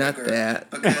about me. Not that.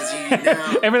 Because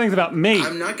everything's about me.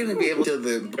 I'm not going to be able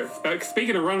to.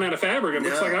 Speaking of running out of fabric, it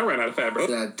looks like I ran out of fabric.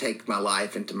 I take my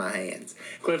life into my hands.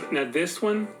 Cliff, now this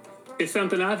one is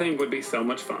something I think would be so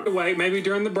much fun. Wait, maybe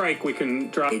during the break we can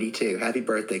drop. 82. Happy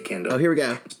birthday, Kendall. Oh, here we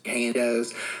go.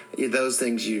 Handos, those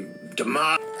things you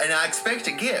demolish. And I expect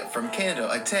to get from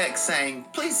Kendall a text saying,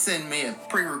 please send me a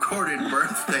pre-recorded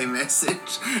birthday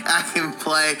message I can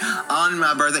play on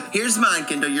my birthday. Here's mine,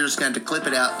 Kendall. You're just going to have to clip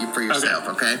it out for yourself,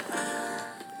 okay?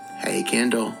 Hey,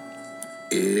 Kendall.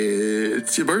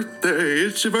 It's your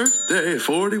birthday,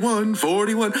 41,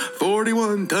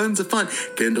 tons of fun.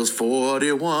 Kendall's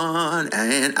 41,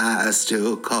 and I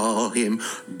still call him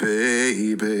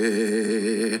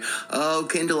baby. Oh,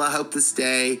 Kendall, I hope this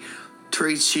day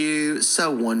treats you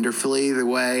so wonderfully the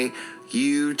way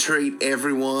you treat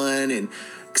everyone, and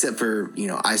except for,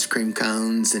 ice cream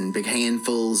cones and big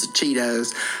handfuls of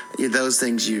Cheetos, those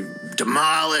things you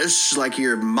demolish like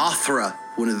you're Mothra,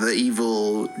 one of the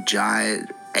evil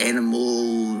giant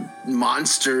animal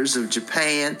monsters of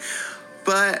Japan.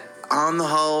 But on the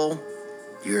whole,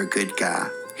 you're a good guy.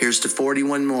 Here's to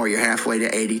 41 more. You're halfway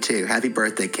to 82. Happy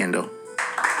birthday, Kendall.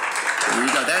 There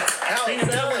you go.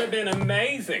 That would have been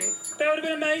amazing. That would have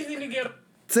been amazing to get.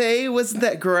 See, wasn't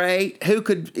that great?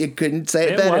 Couldn't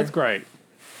say it better. It was great.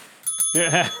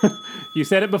 Yeah. You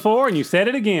said it before, and you said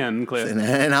it again, Cliff.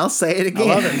 And I'll say it again.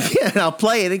 I love it. Yeah, and I'll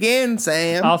play it again,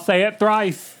 Sam. I'll say it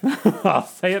thrice.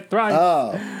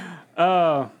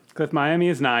 Oh, Cliff, Miami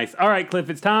is nice. All right, Cliff,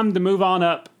 it's time to move on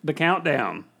up the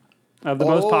countdown of the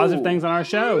most positive things on our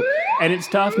show. And it's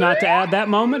tough not to add that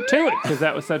moment to it, because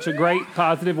that was such a great,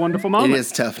 positive, wonderful moment. It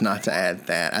is tough not to add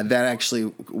that. That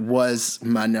actually was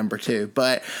my number 2.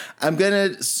 But I'm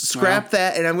going to scrap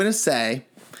that, and I'm going to say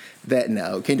that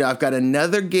no, Kendall, I've got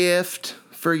another gift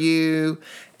for you,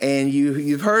 and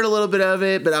you've heard a little bit of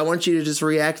it, but I want you to just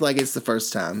react like it's the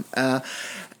first time. I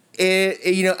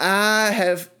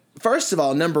have, first of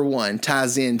all, number 1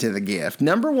 ties into the gift.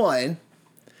 Number 1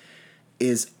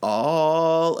 is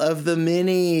all of the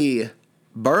many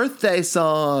birthday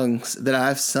songs that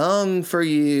I've sung for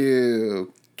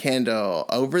you, Kendall,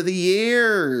 over the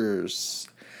years.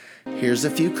 Here's a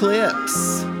few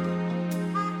clips.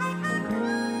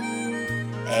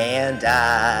 And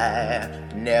I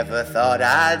never thought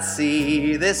I'd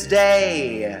see this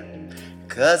day,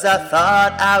 'cause I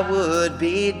thought I would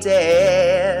be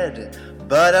dead.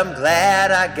 But I'm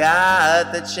glad I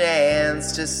got the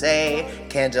chance to say,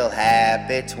 Kendall,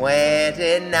 happy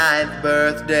 29th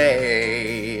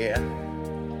birthday.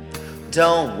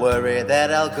 Don't worry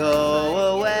that I'll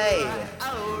go away.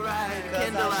 Alright,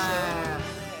 Kendall,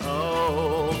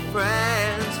 oh,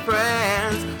 friends,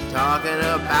 talking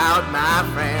about my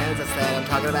friends. I said I'm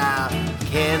talking about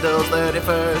Kendall's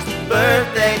 31st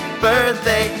birthday.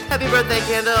 Happy birthday,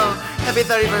 Kendall. Happy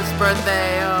 31st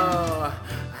birthday.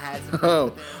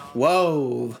 Oh,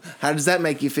 whoa. How does that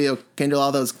make you feel, Kendall,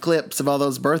 all those clips of all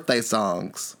those birthday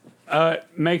songs?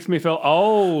 Makes me feel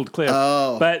old, Cliff.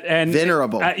 Oh,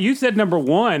 venerable. You said number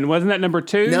 1. Wasn't that number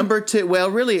 2? Number 2.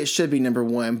 Well, really, it should be number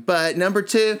 1, but number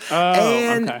 2.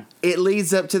 Okay. It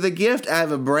leads up to the gift. I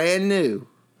have a brand new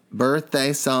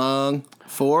birthday song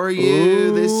for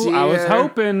you this year. I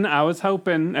was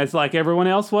hoping, as like everyone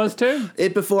else was too.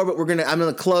 But I'm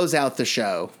gonna close out the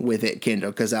show with it,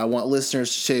 Kendall, because I want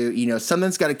listeners to,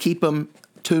 something's got to keep them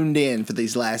tuned in for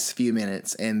these last few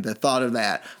minutes, and the thought of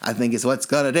that, I think, is what's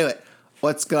gonna do it.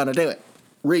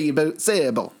 Reboot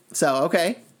Sybil. So,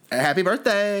 okay, happy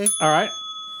birthday. All right.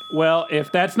 Well,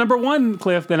 if that's number 1,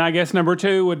 Cliff, then I guess number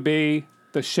 2 would be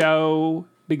the show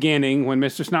beginning when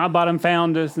Mr. Snobbottom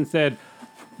found us and said,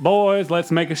 boys,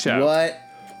 let's make a show. What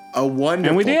a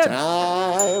wonderful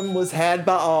time was had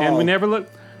by all. And we never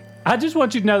looked. I just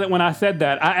want you to know that when I said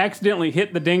that, I accidentally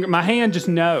hit the dinger. My hand just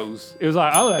knows. It was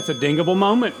like, oh, that's a dingable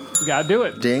moment. You gotta do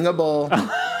it. Dingable.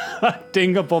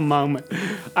 Dingable moment.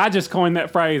 I just coined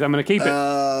that phrase. I'm gonna keep it.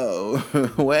 Oh,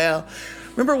 well,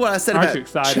 remember what I said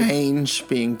about change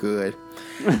being good?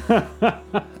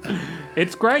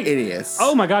 It's great. It is.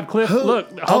 Oh my God, Cliff!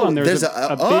 Look, hold on. There's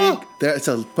a big. There's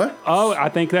a what? Oh, I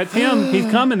think that's him. He's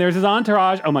coming. There's his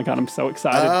entourage. Oh my God, I'm so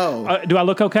excited. Oh. Do I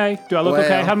look okay?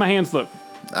 Okay? How do my hands look?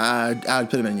 I'd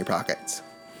put them in your pockets.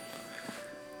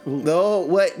 No,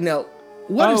 wait, no.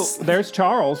 There's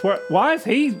Charles. Why is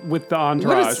he with the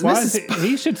entourage?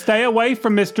 He should stay away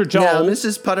from Mr. Joel. Now,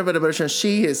 Mrs. Potter,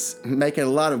 she is making a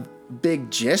lot of big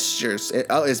gestures.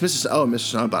 Mr.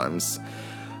 Snobbottom's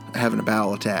having a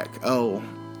bowel attack. Oh,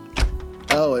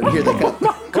 and here they come.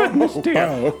 My goodness,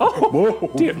 dear.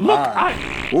 Oh, dear.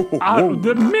 Look,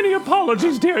 the many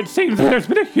apologies, dear. It seems that there's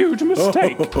been a huge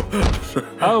mistake.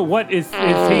 Oh, what is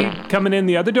he coming in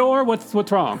the other door? What's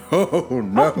wrong? Oh,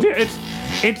 no. Oh, dear,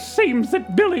 it seems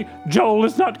that Billy Joel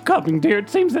is not coming, dear. It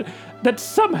seems that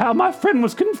somehow my friend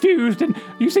was confused, and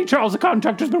you see, Charles the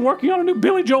contractor's been working on a new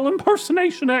Billy Joel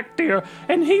impersonation act, dear,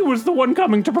 and he was the one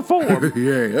coming to perform.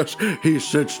 Yes, he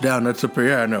sits down at the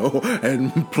piano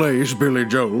and plays Billy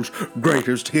Joel's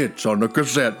greatest hits on the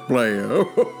cassette player.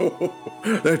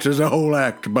 That's his whole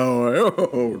act, boy.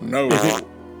 Oh, no.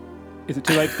 Is it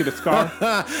too late to get a scarf?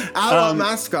 I want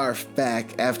my scarf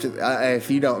back after,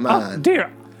 if you don't mind. Oh,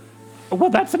 dear. Well,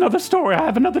 that's another story. I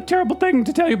have another terrible thing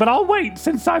to tell you, but I'll wait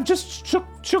since I've just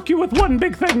shook you with one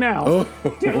big thing now.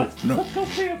 Dear, let's go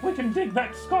see if we can dig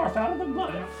that scarf out of the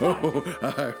mud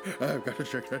outside. I've got to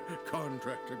check that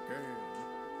contract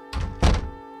again.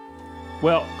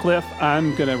 Well, Cliff,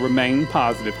 I'm going to remain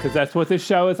positive because that's what this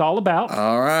show is all about.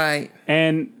 All right.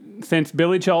 And since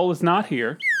Billy Joel is not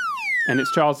here, and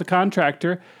it's Charles the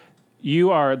contractor,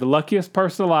 you are the luckiest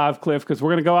person alive, Cliff, because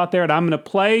we're going to go out there and I'm going to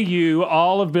play you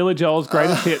all of Billy Joel's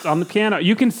greatest hits on the piano.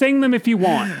 You can sing them if you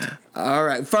want. All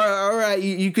right. All right.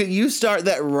 You start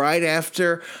that right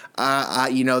after,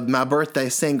 my birthday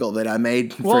single that I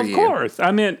made for you. Well, of course. I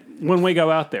meant when we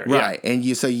go out there. Right. Yeah. And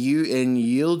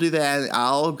you'll do that.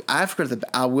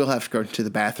 I will have to go to the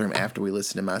bathroom after we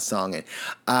listen to my song. And,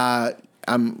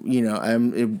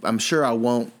 I'm sure I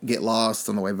won't get lost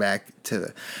on the way back to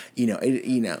the,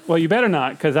 Well, you better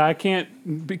not, because I can't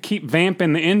keep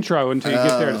vamping the intro until you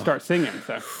get there and start singing.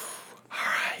 So.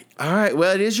 All right.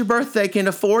 Well, it is your birthday,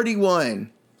 Kendall. 41.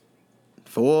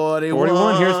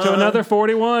 41. Here's to another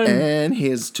 41. And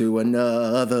here's to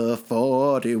another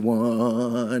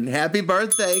 41. Happy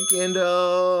birthday,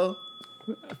 Kendall.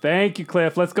 Thank you,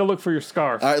 Cliff. Let's go look for your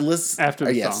scarf. All right, let's after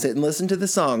the song. Sit and listen to the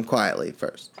song quietly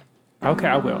first. Okay,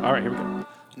 I will. All right, here we go.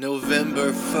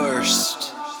 November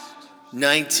 1st,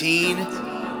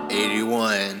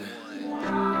 1981.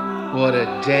 What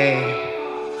a day.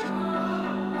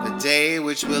 The day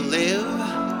which will live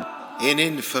in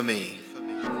infamy.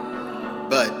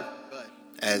 But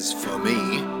as for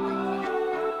me,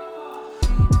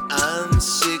 I'm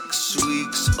 6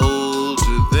 weeks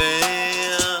older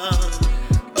than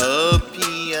a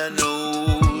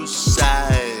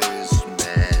piano-sized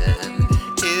man.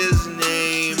 His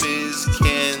name is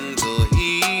Kendall.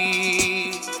 He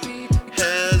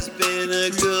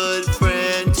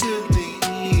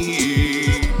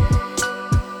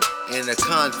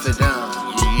confidant.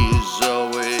 He's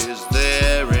always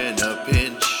there in a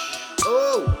pinch.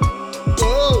 Oh,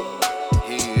 oh,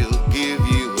 He'll give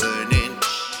you an inch.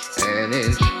 an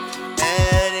inch.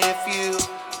 And if you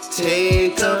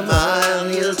take a mile,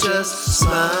 he'll just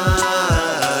smile.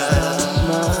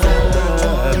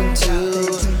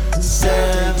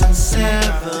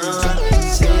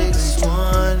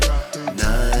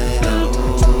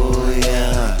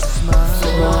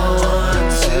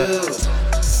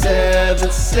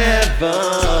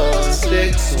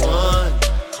 76190.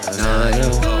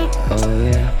 Oh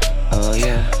yeah, oh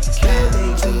yeah.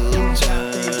 Count to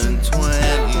turn 20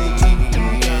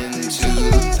 in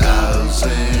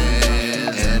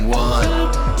 2001.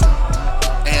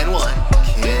 And one.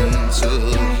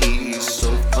 Kendall, he's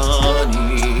so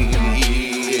funny.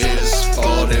 He is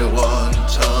 41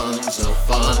 tons of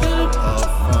fun.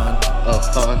 Of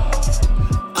fun.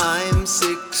 I'm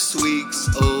 6 weeks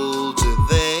older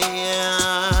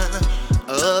than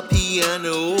a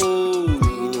piano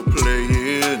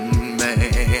playing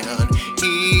man.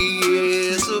 He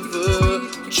is a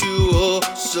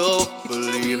virtuoso,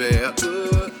 believe it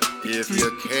if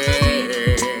you can.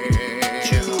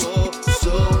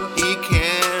 He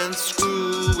can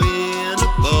screw in a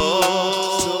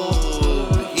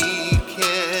bulb. He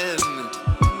can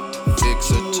fix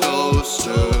a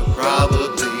toaster,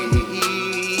 probably.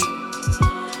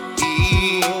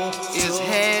 He is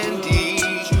handy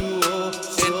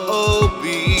and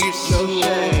obese.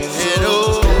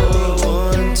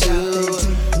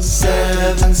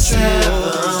 And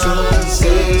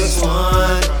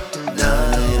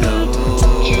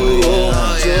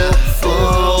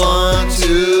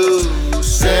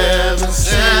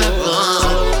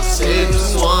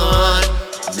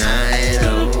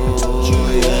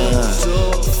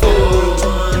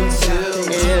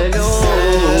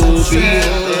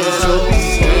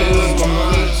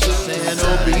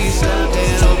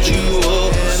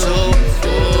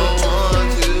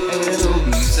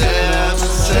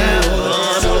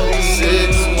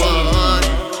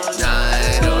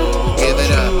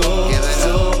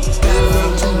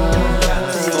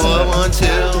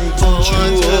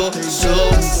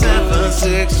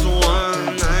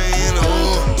 619.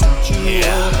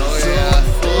 Yeah.